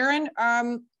 So Erin,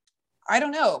 I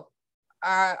don't know.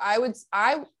 I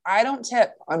don't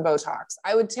tip on Botox.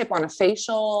 I would tip on a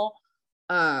facial.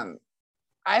 I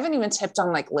haven't even tipped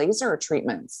on like laser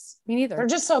treatments. Me neither. They're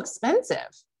just so expensive.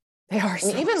 They are.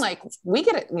 So even like we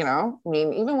get it,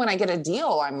 even when I get a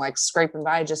deal, I'm like scraping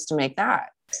by just to make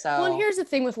that. So, well, and here's the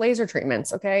thing with laser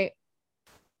treatments. Okay.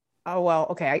 Oh, well,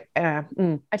 okay. I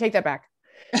take that back.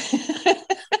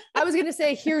 I was going to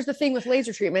say, here's the thing with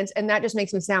laser treatments. And that just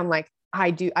makes me sound like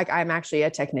I'm actually a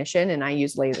technician and I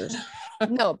use lasers.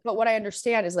 No, but what I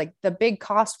understand is like the big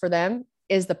cost for them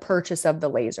is the purchase of the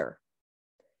laser.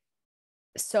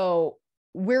 So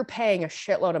we're paying a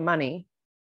shitload of money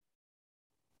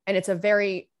and it's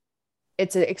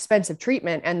it's an expensive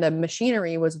treatment and the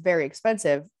machinery was very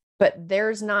expensive, but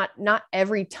there's not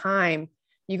every time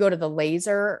you go to the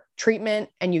laser treatment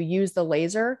and you use the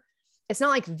laser, it's not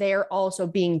like they're also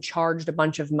being charged a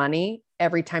bunch of money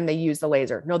every time they use the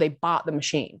laser. No, they bought the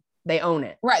machine. They own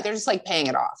it. Right. They're just like paying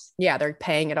it off. Yeah. They're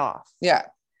paying it off. Yeah.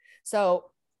 So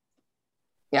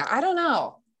yeah, I don't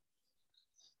know.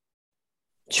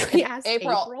 Should we ask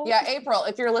April? Yeah, April,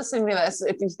 if you're listening to this,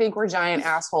 if you think we're giant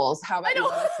assholes, how about you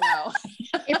let us know?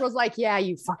 April's like, yeah,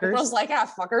 you fuckers. April's like, ah,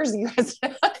 fuckers, you guys.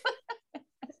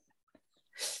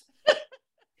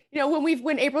 You know,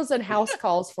 when April's done house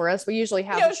calls for us, we usually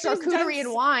have charcuterie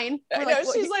and wine. I know,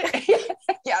 she's like,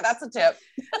 yeah, that's a tip.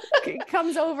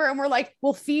 Comes over and we're like,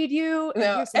 we'll feed you and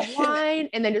give some wine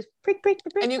and then just prick.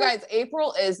 And you guys,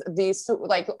 April is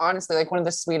like, honestly, like one of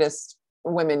the sweetest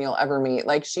women you'll ever meet.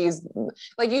 Like she's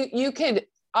like, you could,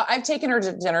 I've taken her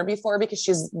to dinner before because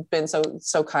she's been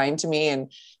so kind to me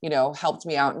and, you know, helped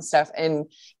me out and stuff. And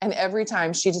every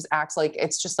time she just acts like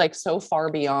it's just like so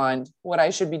far beyond what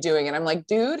I should be doing. And I'm like,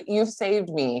 dude, you've saved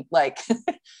me. Like,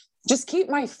 just keep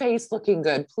my face looking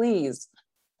good, please.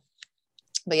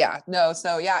 But yeah, no.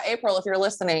 So yeah, April, if you're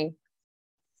listening,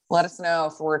 let us know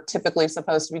if we're typically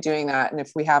supposed to be doing that. And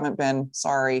if we haven't been,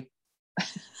 sorry.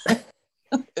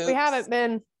 We haven't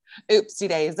been. Oopsie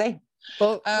daisy.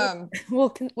 Well,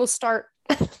 we'll start.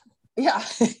 Yeah.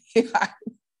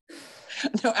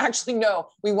 No, actually, no,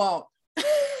 we won't.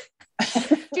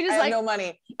 She just I have no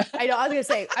money. I know. I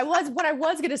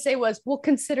was gonna say was we'll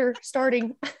consider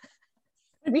starting.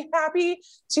 I'd be happy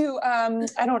to.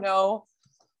 I don't know.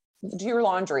 Do your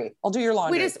laundry. I'll do your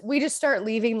laundry. We just start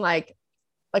leaving like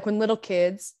when little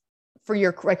kids for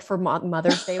your for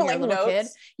Mother's Day when like you're a little notes?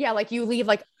 kid. Yeah, like you leave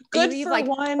like good for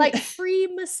one. like free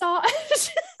massage.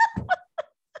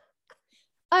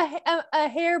 a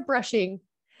hair brushing,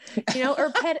 you know,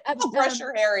 or brush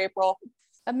your hair, April.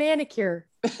 A manicure.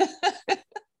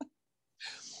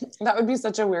 That would be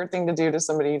such a weird thing to do to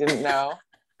somebody you didn't know.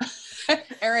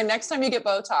 Erin, next time you get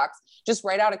Botox, just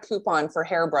write out a coupon for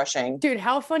hair brushing. Dude,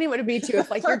 how funny would it be too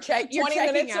if like you're 20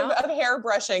 minutes of hair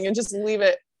brushing and just leave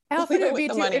it. How funny would it be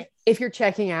too if you're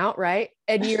checking out, right?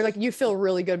 And you're like, you feel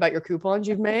really good about your coupons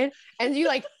you've made. And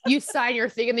you sign your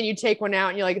thing and then you take one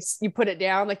out and you put it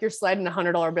down, like you're sliding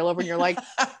 $100 bill over and you're like,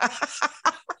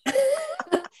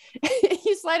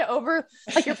 you slide it over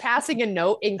like you're passing a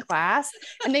note in class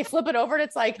and they flip it over and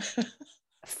it's like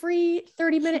free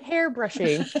 30-minute hair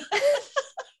brushing.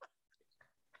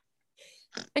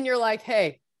 And you're like,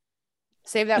 hey,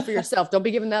 save that for yourself. Don't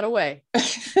be giving that away.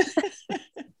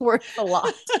 Worth a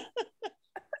lot.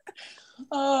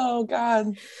 Oh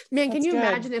God, man, can you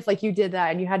imagine if like you did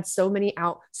that and you had so many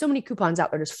coupons out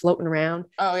there just floating around?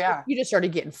 Oh yeah, you just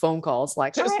started getting phone calls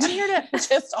like, all right, I'm here to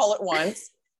just all at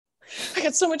once. I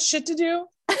got so much shit to do.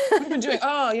 I've been doing.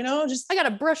 Oh, you know, just I got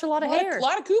to brush a lot of hair. A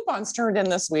lot of coupons turned in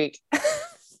this week.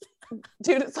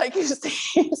 Dude, it's like you see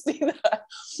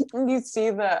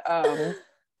the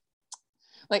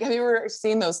like, have you ever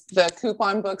seen the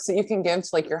coupon books that you can give to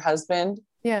like your husband?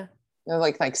 Yeah. They're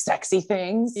like sexy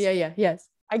things. Yeah. Yes.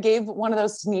 I gave one of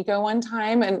those to Nico one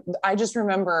time. And I just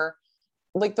remember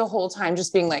like the whole time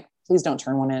just being like, please don't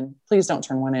turn one in. Please don't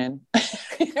turn one in.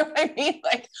 You know what I mean?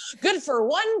 Like good for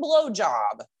one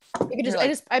blowjob.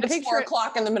 I picture 4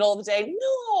 o'clock in the middle of the day.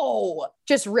 No,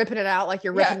 just ripping it out. Like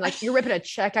you're ripping a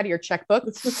check out of your checkbook.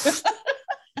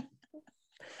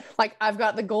 Like I've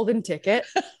got the golden ticket.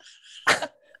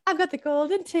 I've got the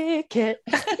golden ticket.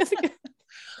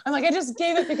 I'm like, I just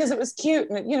gave it because it was cute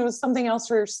and it was something else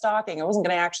for your stocking. I wasn't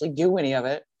going to actually do any of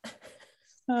it.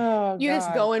 Oh, you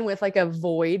just go in with like a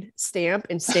void stamp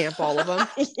and stamp all of them.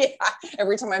 Yeah.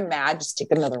 Every time I'm mad, just take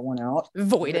another one out.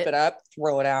 Void it up,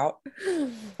 throw it out.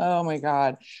 Oh my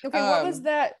God. Okay. What was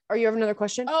that? Are you have another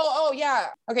question? Oh yeah.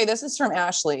 Okay. This is from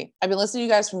Ashley. I've been listening to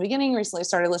you guys from the beginning. Recently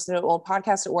started listening to an old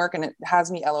podcast at work and it has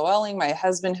me LOLing. My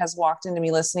husband has walked into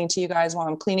me listening to you guys while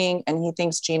I'm cleaning and he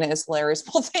thinks Gina is hilarious.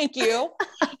 Well, thank you.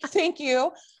 Thank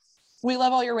you. We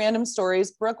love all your random stories.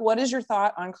 Brooke, what is your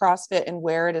thought on CrossFit and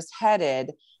where it is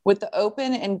headed? With the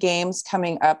Open and games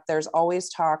coming up, there's always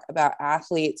talk about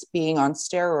athletes being on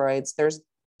steroids.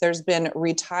 There's been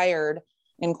retired,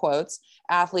 in quotes,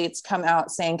 athletes come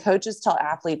out saying coaches tell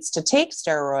athletes to take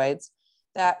steroids,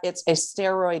 that it's a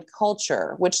steroid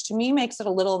culture, which to me makes it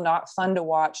a little not fun to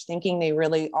watch, thinking they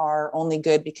really are only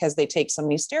good because they take so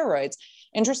many steroids.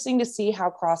 Interesting to see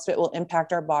how CrossFit will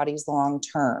impact our bodies long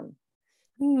term.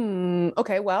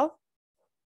 Okay, well,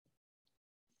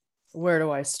 where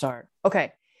do I start?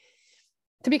 Okay.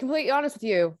 To be completely honest with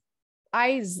you,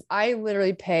 I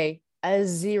literally pay a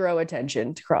zero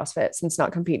attention to CrossFit since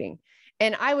not competing.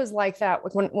 And I was like that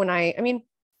with when I mean,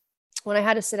 when I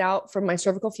had to sit out from my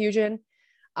cervical fusion,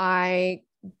 I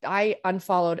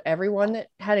unfollowed everyone that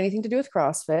had anything to do with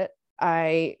CrossFit.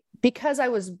 Because I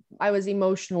was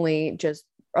emotionally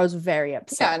I was very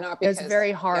upset. Yeah, not because it was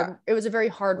very hard. Yeah. It was a very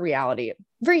hard reality,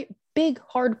 very big,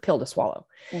 hard pill to swallow.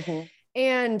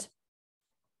 Mm-hmm.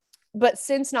 But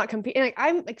since not competing, like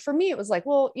I'm like, for me, it was like,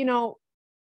 well, you know,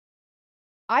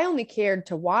 I only cared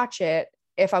to watch it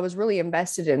if I was really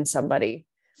invested in somebody.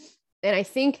 And I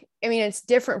think, I mean, it's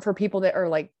different for people that are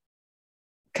like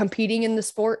competing in the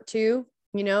sport too.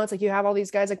 You know, it's like you have all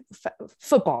these guys like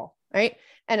football, right?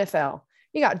 NFL,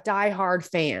 you got diehard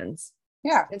fans.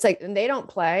 Yeah. It's like, and they don't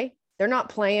play. They're not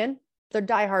playing. They're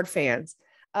diehard fans.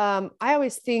 I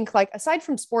always think like, aside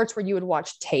from sports where you would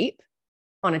watch tape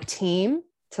on a team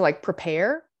to like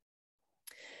prepare,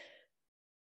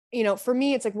 you know, for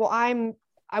me, it's like, well,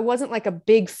 I wasn't like a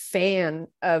big fan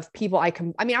of people. I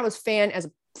mean, I was fan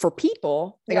for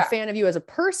people, like a fan of you as a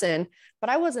person, but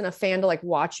I wasn't a fan to like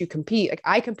watch you compete. Like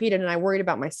I competed and I worried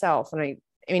about myself. And I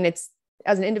mean, it's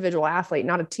as an individual athlete,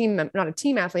 not a team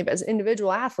athlete, but as an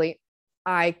individual athlete,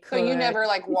 So you never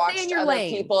like watched other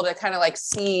people to kind of like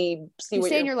see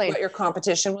what your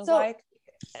competition was like?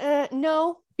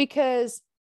 No, because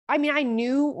I mean, I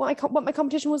knew what my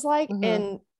competition was like. Mm-hmm.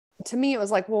 And to me, it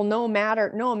was like, well, no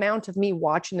amount of me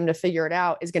watching them to figure it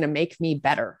out is going to make me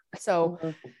better.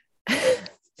 So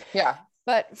yeah.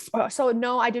 But so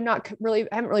no, I haven't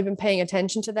really been paying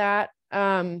attention to that.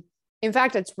 In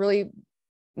fact, it's really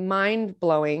mind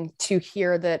blowing to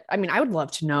hear that. I mean, I would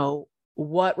love to know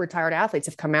what retired athletes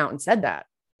have come out and said that.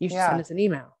 You should send us an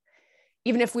email.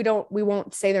 Even if we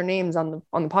won't say their names on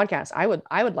the podcast.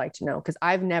 I would like to know, because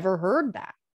I've never heard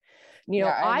that. You know,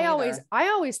 I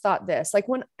always thought this, like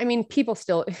people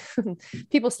still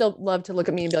love to look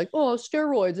at me and be like, oh,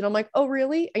 steroids. And I'm like, oh,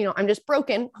 really? You know, I'm just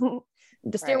broken.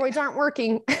 The steroids aren't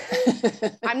working.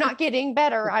 I'm not getting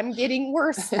better. I'm getting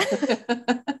worse.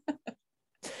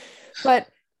 But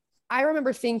I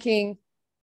remember thinking,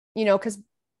 you know, because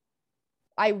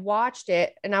I watched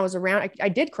it and I was around, I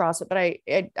did CrossFit, but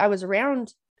I was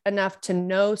around enough to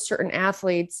know certain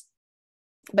athletes,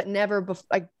 but never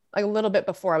like a little bit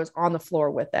before I was on the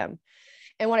floor with them.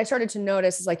 And what I started to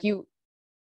notice is like, you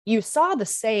saw the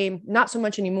same, not so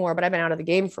much anymore, but I've been out of the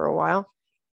game for a while.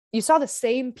 You saw the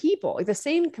same people, like the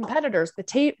same competitors,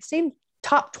 same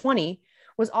top 20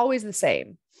 was always the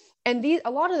same. And a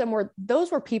lot of them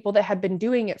those were people that had been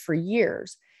doing it for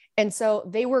years. And so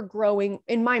they were growing,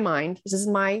 in my mind, this is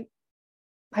my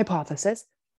hypothesis,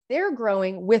 they're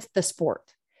growing with the sport.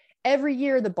 Every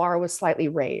year, the bar was slightly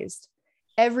raised.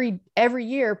 Every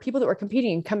year, people that were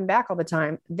competing and coming back all the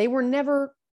time, they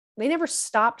never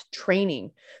stopped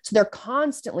training. So they're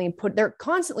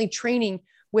constantly training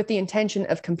with the intention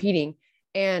of competing.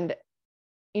 And,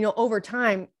 you know, over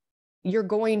time, you're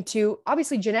going to,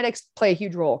 obviously genetics play a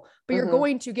huge role, but you're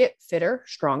going to get fitter,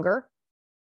 stronger,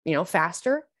 you know,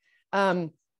 faster.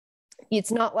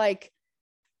 It's not like,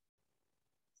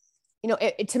 you know,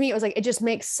 to me, it was like, it just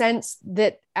makes sense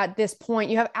that at this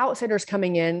point you have outsiders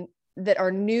coming in that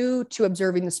are new to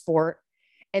observing the sport,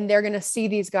 and they're going to see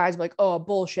these guys like, oh,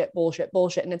 bullshit.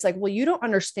 And it's like, well, you don't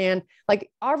understand. Like,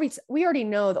 we already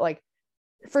know that, like,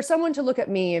 for someone to look at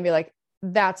me and be like,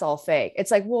 that's all fake.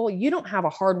 It's like, well, you don't have a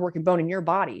hardworking bone in your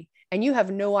body, and you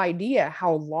have no idea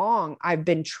how long I've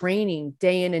been training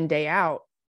day in and day out,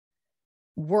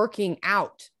 working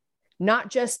out, not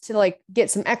just to like get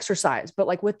some exercise, but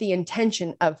like with the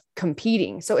intention of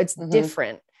competing. So it's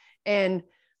different. And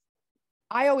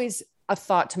I always have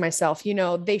thought to myself, you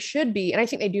know, they should be, and I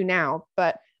think they do now,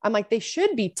 but I'm like, they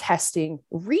should be testing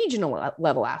regional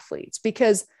level athletes,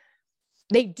 because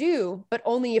they do, but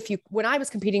only when I was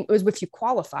competing, it was if you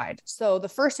qualified. So the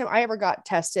first time I ever got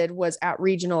tested was at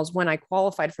regionals when I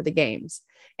qualified for the games.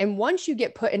 And once you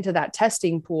get put into that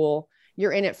testing pool,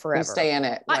 you're in it forever. You stay in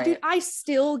it. Right? Dude, I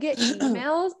still get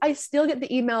emails. I still get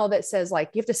the email that says like,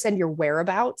 you have to send your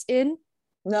whereabouts in.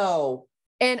 No.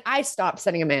 And I stopped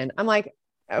sending them in. I'm like,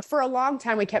 for a long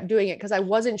time, we kept doing it because I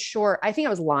wasn't sure. I think I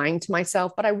was lying to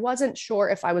myself, but I wasn't sure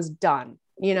if I was done,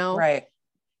 you know? Right.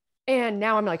 And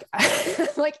now I'm like,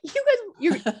 like,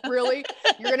 you're going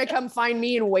to come find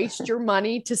me and waste your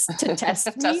money to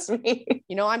test me.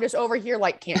 You know, I'm just over here,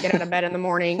 like, can't get out of bed in the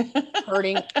morning,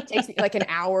 hurting. It takes me like an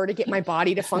hour to get my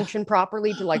body to function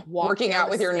properly, to like working out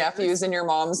with your nephews in your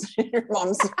mom's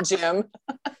gym.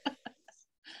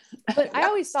 But I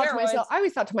always thought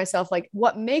to myself, like,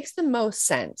 what makes the most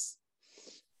sense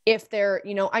if there,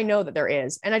 you know, I know that there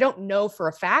is, and I don't know for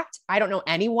a fact, I don't know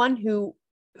anyone who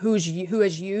has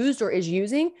used or is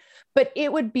using, but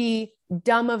it would be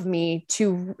dumb of me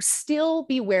to still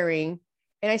be wearing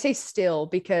and I say still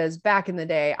because back in the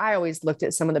day, I always looked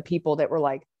at some of the people that were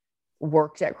like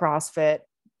worked at CrossFit,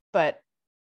 but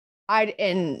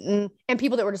and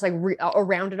people that were just like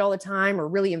around it all the time or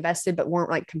really invested, but weren't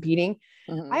like competing.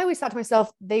 Mm-hmm. I always thought to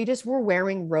myself, they just were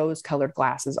wearing rose-colored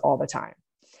glasses all the time.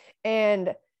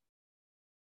 And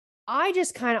I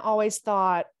just kind of always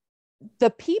thought the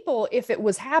people, if it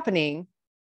was happening,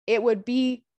 it would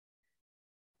be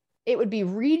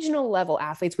regional level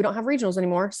athletes. We don't have regionals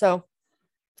anymore. So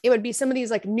it would be some of these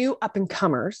like new up and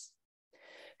comers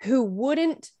who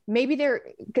wouldn't, maybe they're,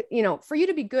 for you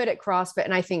to be good at CrossFit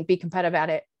and I think be competitive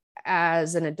at it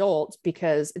as an adult,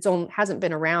 because hasn't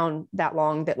been around that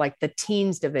long, that like the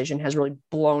teens division has really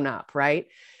blown up, right?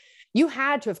 You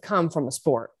had to have come from a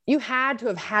sport. You had to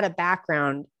have had a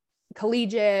background,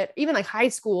 collegiate, even like high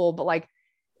school, but like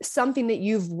something that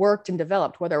you've worked and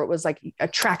developed, whether it was like a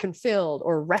track and field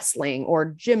or wrestling or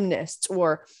gymnasts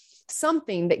or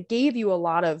something that gave you a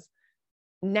lot of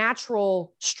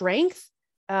natural strength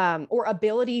or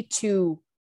ability to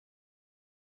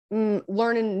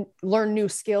learn new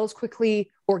skills quickly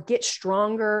or get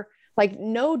stronger. Like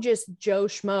no just Joe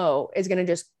Schmo is going to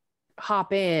just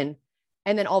hop in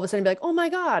and then all of a sudden be like, oh my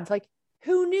God, like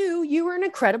who knew you were an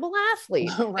incredible athlete?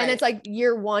 Right. And it's like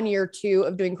year 1, year 2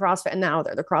 of doing CrossFit. And now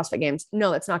they're the CrossFit Games.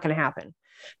 No, that's not going to happen,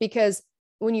 because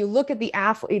when you look at the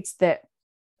athletes that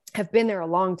have been there a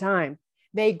long time,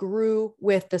 they grew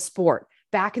with the sport.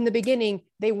 Back in the beginning,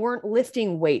 they weren't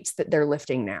lifting weights that they're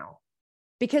lifting now,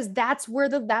 because that's where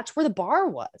the bar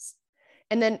was.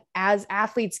 And then as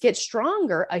athletes get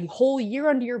stronger, a whole year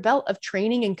under your belt of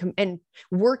training and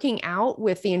working out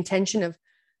with the intention of,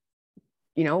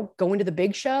 going to the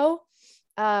big show,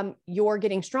 you're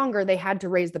getting stronger. They had to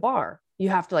raise the bar. You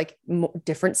have to like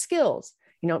different skills,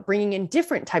 bringing in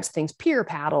different types of things, peer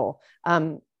paddle,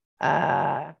 a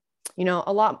lot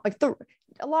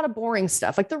of boring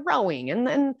stuff like the rowing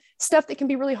and stuff that can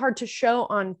be really hard to show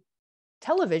on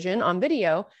television, on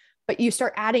video, but you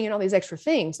start adding in all these extra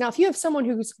things. Now, if you have someone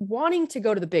who's wanting to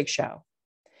go to the big show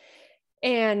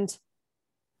and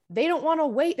they don't want to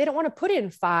wait, they don't want to put in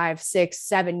 5, 6,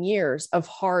 7 years of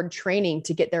hard training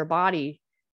to get their body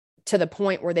to the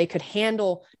point where they could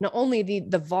handle not only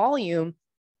the volume,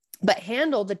 but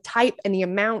handle the type and the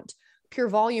amount, pure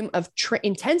volume of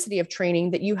intensity of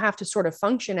training that you have to sort of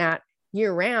function at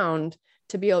year round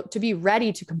to be able to be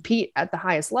ready to compete at the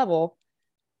highest level.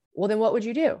 Well, then what would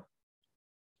you do?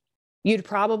 You'd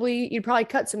probably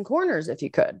cut some corners if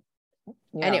you could,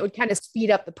 and it would kind of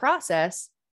speed up the process.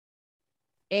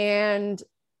 And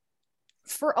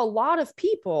for a lot of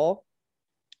people,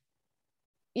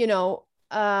 even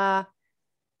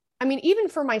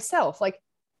for myself, like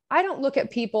I don't look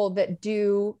at people that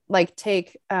do like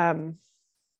take PEDs,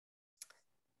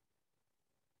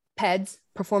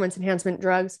 performance enhancement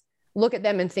drugs, look at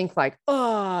them and think like,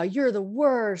 oh, you're the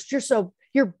worst.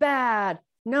 You're bad.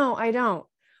 No, I don't.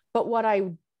 But what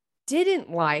I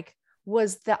didn't like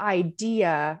was the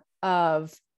idea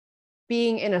of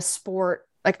being in a sport,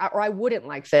 or I wouldn't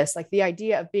like this, like the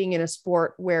idea of being in a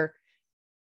sport where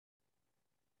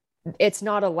it's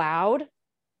not allowed,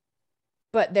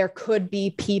 but there could be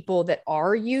people that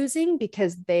are using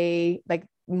because they like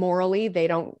morally,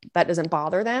 that doesn't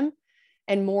bother them.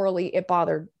 And morally it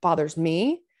bothers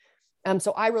me.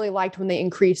 So I really liked when they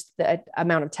increased the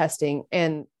amount of testing,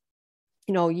 and,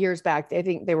 years back, I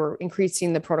think they were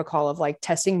increasing the protocol of like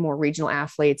testing more regional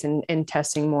athletes and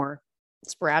testing more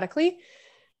sporadically.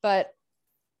 But,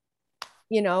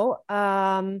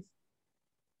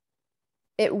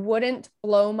 it wouldn't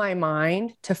blow my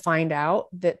mind to find out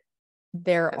that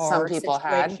there are some people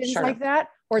situations like that,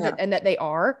 and that they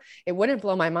are. It wouldn't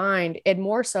blow my mind. It'd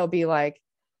more so be like,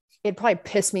 it'd probably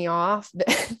piss me off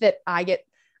that I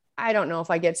don't know if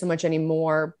I get so much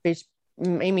anymore.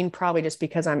 Probably just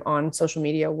because I'm on social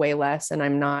media way less, and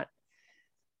I'm not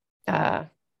as,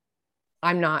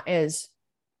 I'm not as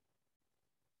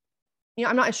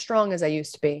strong as I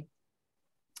used to be.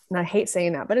 And I hate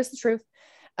saying that, but it's the truth.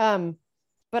 But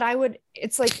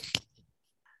it's like,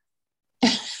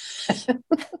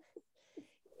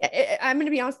 I'm going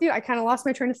to be honest with you. I kind of lost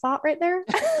my train of thought right there.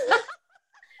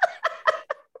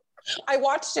 I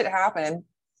watched it happen.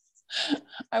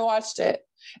 I watched it.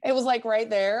 It was like right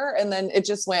there. And then it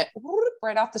just went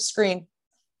right off the screen.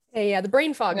 Yeah. The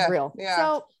brain fog is real.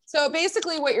 Yeah. So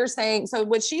basically what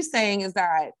she's saying is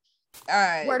that,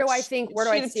 where do I see it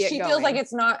going? She feels like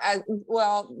it's not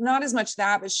not as much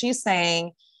that, but she's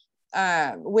saying,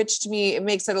 which to me, it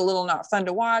makes it a little not fun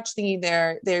to watch. Thinking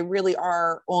they really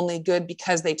are only good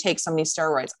because they take so many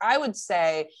steroids. I would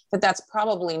say that that's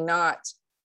probably not,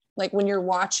 like when you're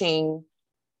watching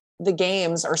the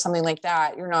games or something like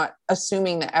that, you're not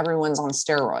assuming that everyone's on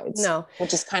steroids. No.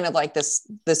 Which is kind of like this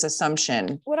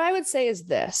assumption. What I would say is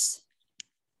this.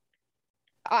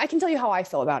 I can tell you how I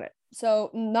feel about it.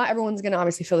 So not everyone's going to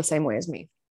obviously feel the same way as me.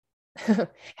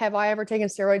 Have I ever taken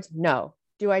steroids? No.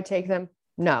 Do I take them?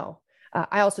 No.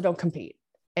 I also don't compete.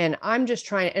 And I'm just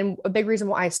trying. And a big reason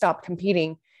why I stopped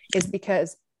competing is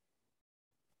because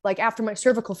like after my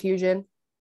cervical fusion,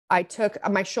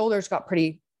 my shoulders got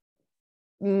pretty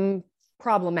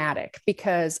problematic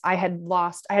because I had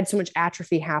so much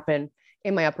atrophy happen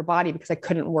in my upper body because I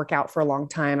couldn't work out for a long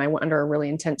time. I went under a really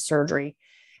intense surgery.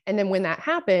 And then when that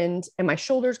happened and my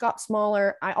shoulders got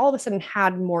smaller, I all of a sudden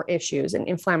had more issues and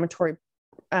inflammatory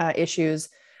issues,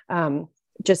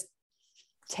 just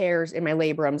tears in my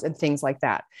labrums and things like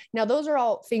that. Now, those are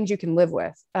all things you can live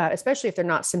with, especially if they're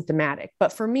not symptomatic.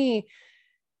 But for me,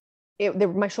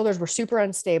 my shoulders were super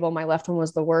unstable. My left one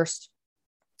was the worst.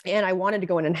 And I wanted to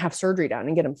go in and have surgery done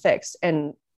and get them fixed.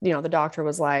 And, the doctor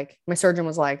was like, my surgeon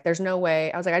was like, there's no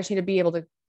way. I was like, I just need to be able to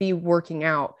be working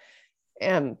out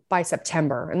by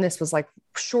September. And this was like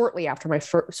shortly after my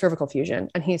cervical fusion.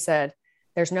 And he said,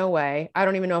 there's no way. I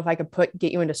don't even know if I could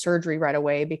get you into surgery right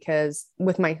away because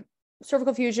with my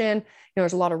cervical fusion,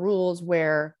 there's a lot of rules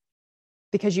where,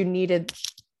 because you needed,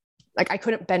 like, I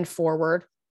couldn't bend forward.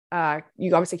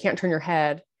 You obviously can't turn your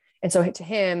head. And so to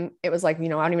him, it was like, I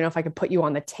don't even know if I could put you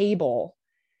on the table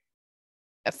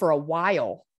for a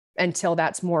while until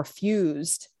that's more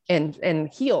fused and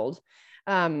healed.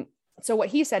 So what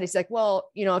he said, he's like, well,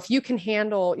 if you can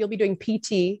handle, you'll be doing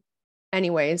PT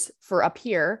anyways for up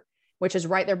here, which is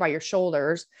right there by your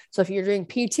shoulders. So if you're doing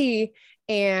PT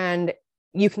and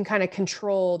you can kind of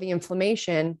control the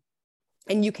inflammation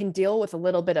and you can deal with a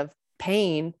little bit of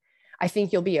pain, I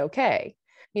think you'll be okay.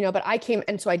 But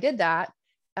so I did that.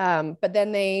 But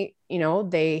then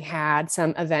they had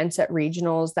some events at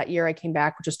regionals that year I came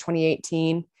back, which was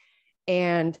 2018.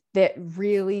 And that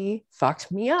really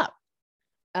fucked me up.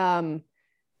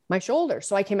 My shoulder.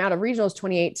 So I came out of regionals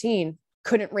 2018,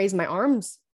 couldn't raise my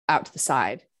arms out to the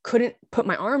side, couldn't put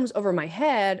my arms over my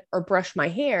head or brush my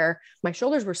hair. My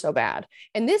shoulders were so bad.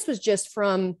 And this was just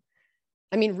from,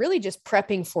 really just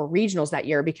prepping for regionals that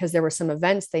year because there were some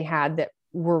events they had that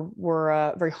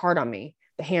were very hard on me.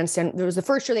 The handstand, there was the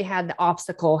first year they had the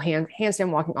handstand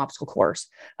walking obstacle course.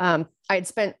 I had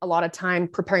spent a lot of time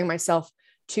preparing myself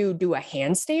to do a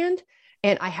handstand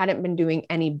and I hadn't been doing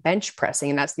any bench pressing.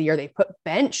 And that's the year they put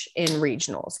bench in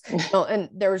regionals. And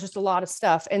there was just a lot of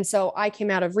stuff. And so I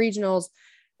came out of regionals.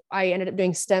 I ended up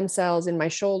doing stem cells in my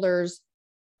shoulders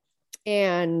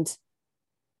and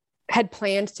had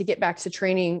planned to get back to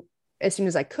training as soon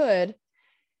as I could.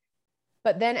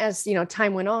 But then as,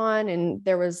 time went on and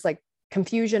there was like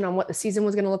confusion on what the season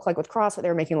was going to look like with CrossFit, they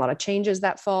were making a lot of changes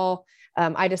that fall.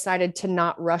 I decided to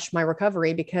not rush my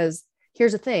recovery because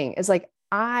here's the thing is like,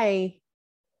 I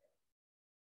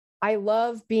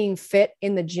love being fit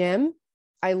in the gym.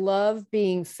 I love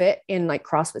being fit in like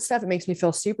CrossFit stuff. It makes me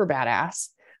feel super badass.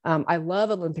 I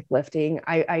love Olympic lifting.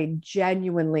 I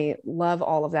genuinely love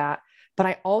all of that. But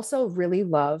I also really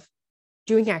love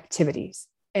doing activities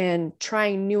and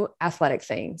trying new athletic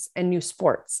things and new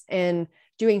sports and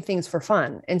doing things for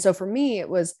fun. And so for me, it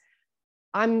was,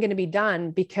 I'm going to be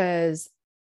done because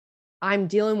I'm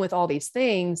dealing with all these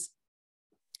things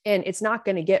and it's not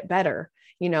going to get better.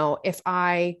 If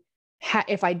I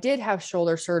did have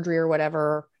shoulder surgery or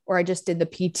whatever, or I just did the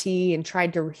PT and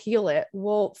tried to heal it.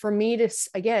 Well, for me to,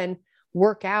 again,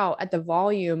 work out at the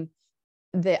volume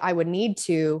that I would need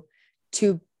to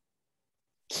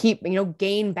keep,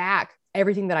 gain back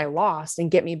everything that I lost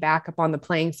and get me back up on the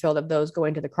playing field of those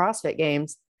going to the CrossFit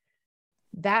games.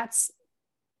 That's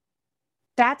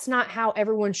not how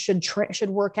everyone should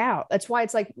work out. That's why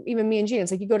it's like, even me and Gina,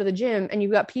 it's like you go to the gym and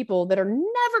you've got people that are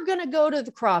never going to go to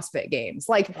the CrossFit games,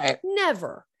 like right.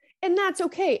 Never. And that's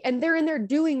okay. And they're in there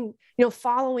doing,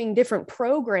 following different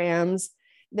programs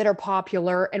that are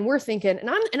popular. And we're thinking, and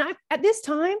I, at this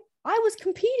time, I was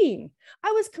competing.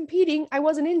 I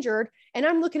wasn't injured. And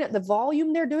I'm looking at the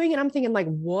volume they're doing. And I'm thinking like,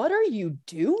 what are you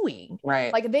doing?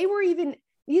 Right. Like they were even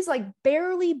these like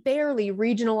barely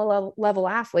regional level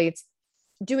athletes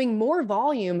doing more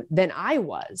volume than I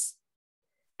was.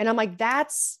 And I'm like,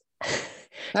 that's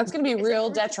going to be real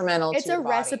detrimental. It's a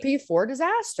recipe for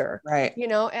disaster. Right.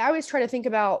 I always try to think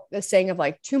about the saying of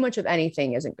like, too much of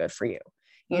anything isn't good for you,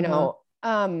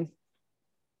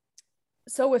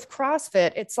 so with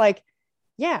CrossFit, it's like,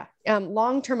 yeah,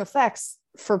 long-term effects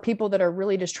for people that are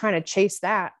really just trying to chase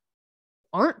that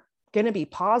aren't going to be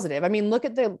positive. I mean, look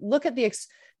at the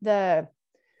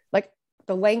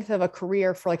length of a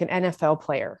career for like an NFL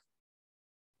player.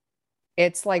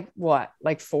 It's like what,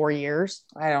 like 4 years?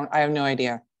 I have no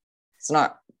idea. It's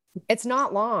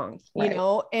not long, right. You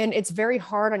know, and it's very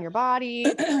hard on your body,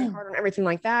 it's very hard on everything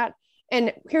like that.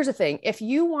 And here's the thing, if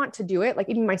you want to do it, like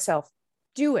even myself,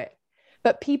 do it.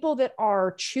 But people that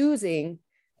are choosing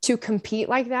to compete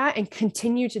like that and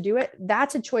continue to do it,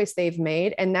 that's a choice they've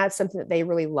made. And that's something that they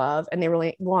really love and they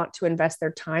really want to invest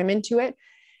their time into it.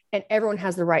 And everyone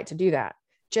has the right to do that.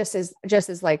 Just as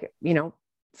like, you know,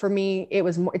 for me,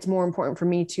 it's more important for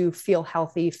me to feel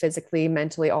healthy physically,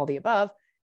 mentally, all the above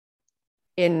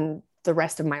in the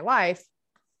rest of my life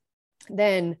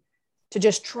than to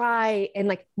just try and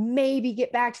like maybe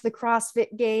get back to the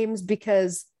CrossFit games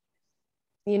because,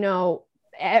 you know,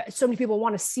 so many people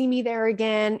want to see me there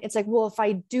again. It's like, well, if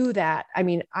I do that, I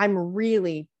mean,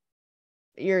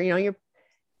 you're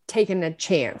taking a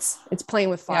chance. It's playing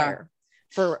with fire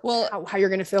for how you're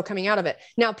going to feel coming out of it.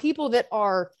 Now, people that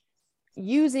are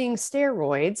using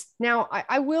steroids, now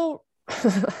I will,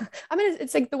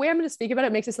 it's like the way I'm going to speak about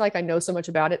it makes it sound like I know so much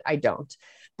about it. I don't,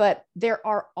 but there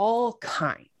are all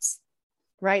kinds,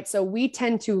 right? So we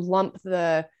tend to lump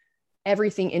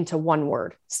everything into one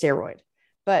word, steroid,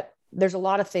 but there's a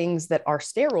lot of things that are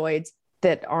steroids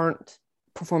that aren't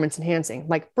performance enhancing,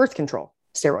 like birth control,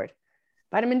 steroid,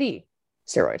 vitamin D,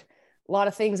 steroid, a lot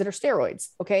of things that are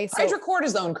steroids. Okay. So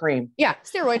hydrocortisone cream. Yeah.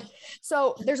 Steroid.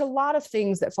 So there's a lot of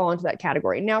things that fall into that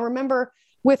category. Now, remember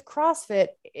with CrossFit,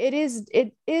 it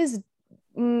is,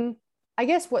 I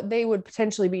guess what they would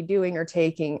potentially be doing or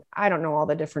taking, I don't know all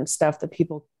the different stuff that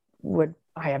people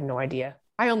I have no idea.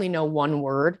 I only know one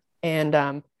word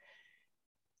and,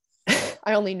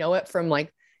 I only know it from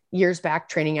like years back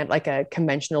training at like a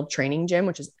conventional training gym,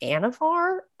 which is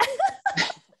Anavar.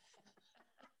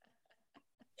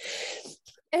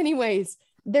 Anyways,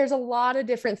 there's a lot of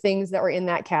different things that were in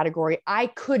that category. I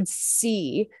could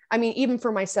see, I mean, even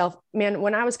for myself, man,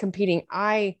 when I was competing,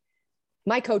 my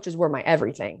coaches were my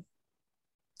everything.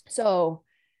 So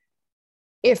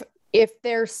if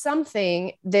there's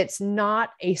something that's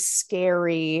not a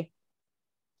scary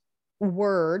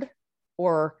word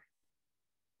or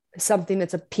something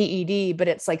that's a PED, but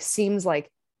it's like, seems like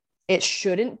it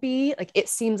shouldn't be, like, it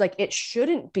seems like it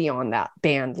shouldn't be on that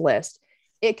banned list.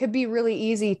 It could be really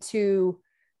easy to,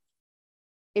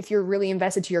 if you're really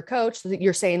invested to your coach, so that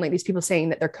you're saying like these people saying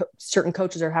that certain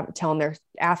coaches are telling their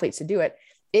athletes to do it.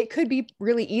 It could be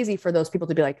really easy for those people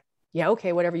to be like, yeah,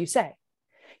 okay, whatever you say,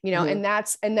 you know, and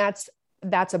that's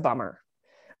a bummer.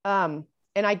 And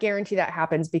I guarantee that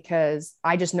happens because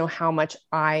I just know how much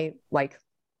I like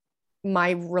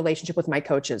my relationship with my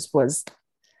coaches was,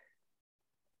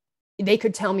 they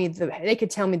could tell me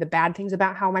the bad things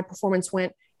about how my performance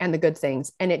went and the good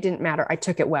things. And it didn't matter. I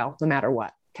took it well, no matter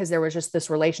what, because there was just this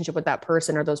relationship with that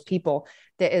person or those people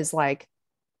that is like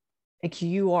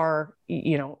you are,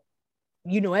 you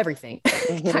know, everything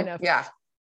kind of. Yeah.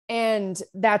 And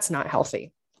that's not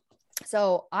healthy.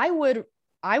 So I would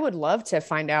love to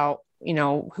find out, you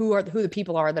know, who the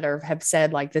people are that have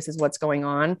said like, this is what's going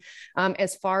on.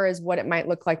 As far as what it might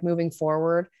look like moving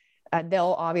forward,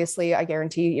 they'll obviously, I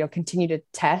guarantee, you know, continue to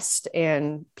test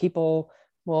and people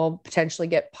will potentially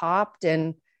get popped.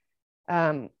 And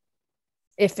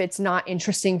if it's not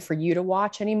interesting for you to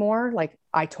watch anymore, like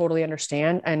I totally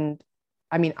understand. And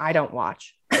I mean, I don't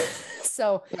watch.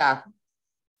 So, yeah.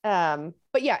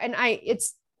 But yeah, and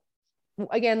it's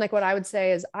again, like what I would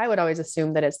say is I would always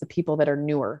assume that it's the people that are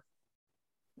newer,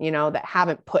 you know, that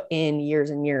haven't put in years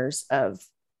and years of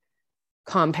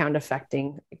compound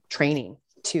affecting training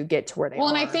to get to where they are.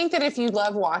 And I think that if you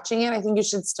love watching it, I think you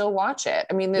should still watch it.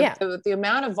 I mean, the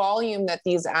amount of volume that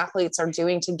these athletes are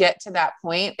doing to get to that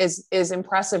point is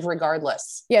impressive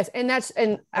regardless. Yes. And that's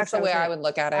actually the way I would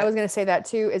look at it. I was going to say that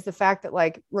too, is the fact that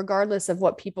like, regardless of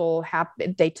what people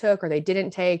they took or they didn't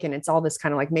take, and it's all this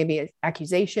kind of like maybe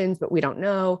accusations, but we don't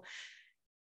know.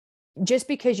 Just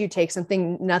because you take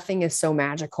something, nothing is so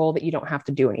magical that you don't have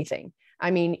to do anything.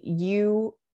 I mean,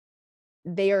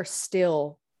 they are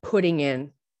still putting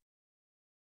in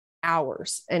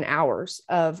hours and hours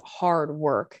of hard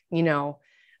work, you know?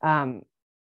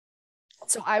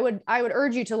 So I would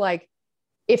urge you to like,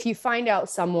 if you find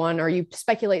out someone or you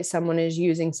speculate someone is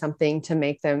using something to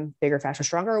make them bigger, faster,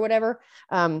 stronger, or whatever,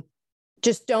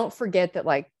 just don't forget that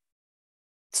like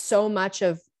so much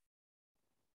of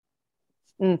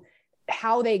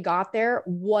how they got there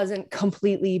wasn't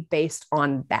completely based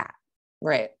on that.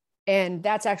 Right. And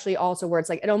that's actually also where it's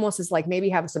like, it almost is like maybe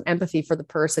have some empathy for the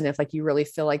person if like you really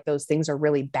feel like those things are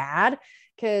really bad,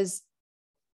 because,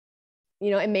 you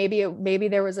know, and maybe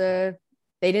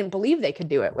they didn't believe they could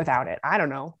do it without it. I don't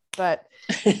know, but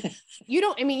it's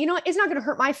not going to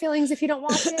hurt my feelings if you don't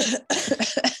watch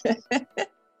it.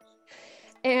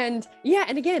 And yeah,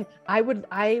 and again, I would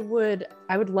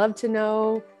love to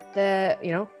know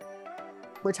the,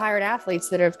 retired athletes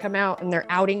that have come out and they're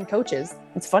outing coaches.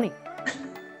 It's funny.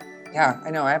 Yeah, I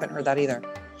know. I haven't heard that either.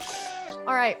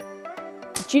 All right.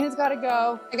 Gina's got to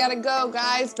go. I got to go,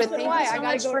 guys. But thank you so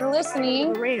much for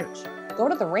listening. Go to the ranch. Go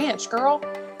to the ranch, girl.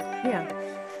 Yeah.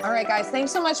 All right, guys.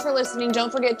 Thanks so much for listening.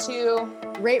 Don't forget to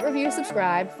rate, review,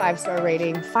 subscribe, 5-star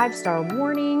rating, 5-star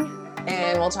warning.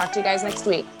 And we'll talk to you guys next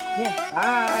week. Yeah.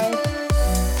 Bye.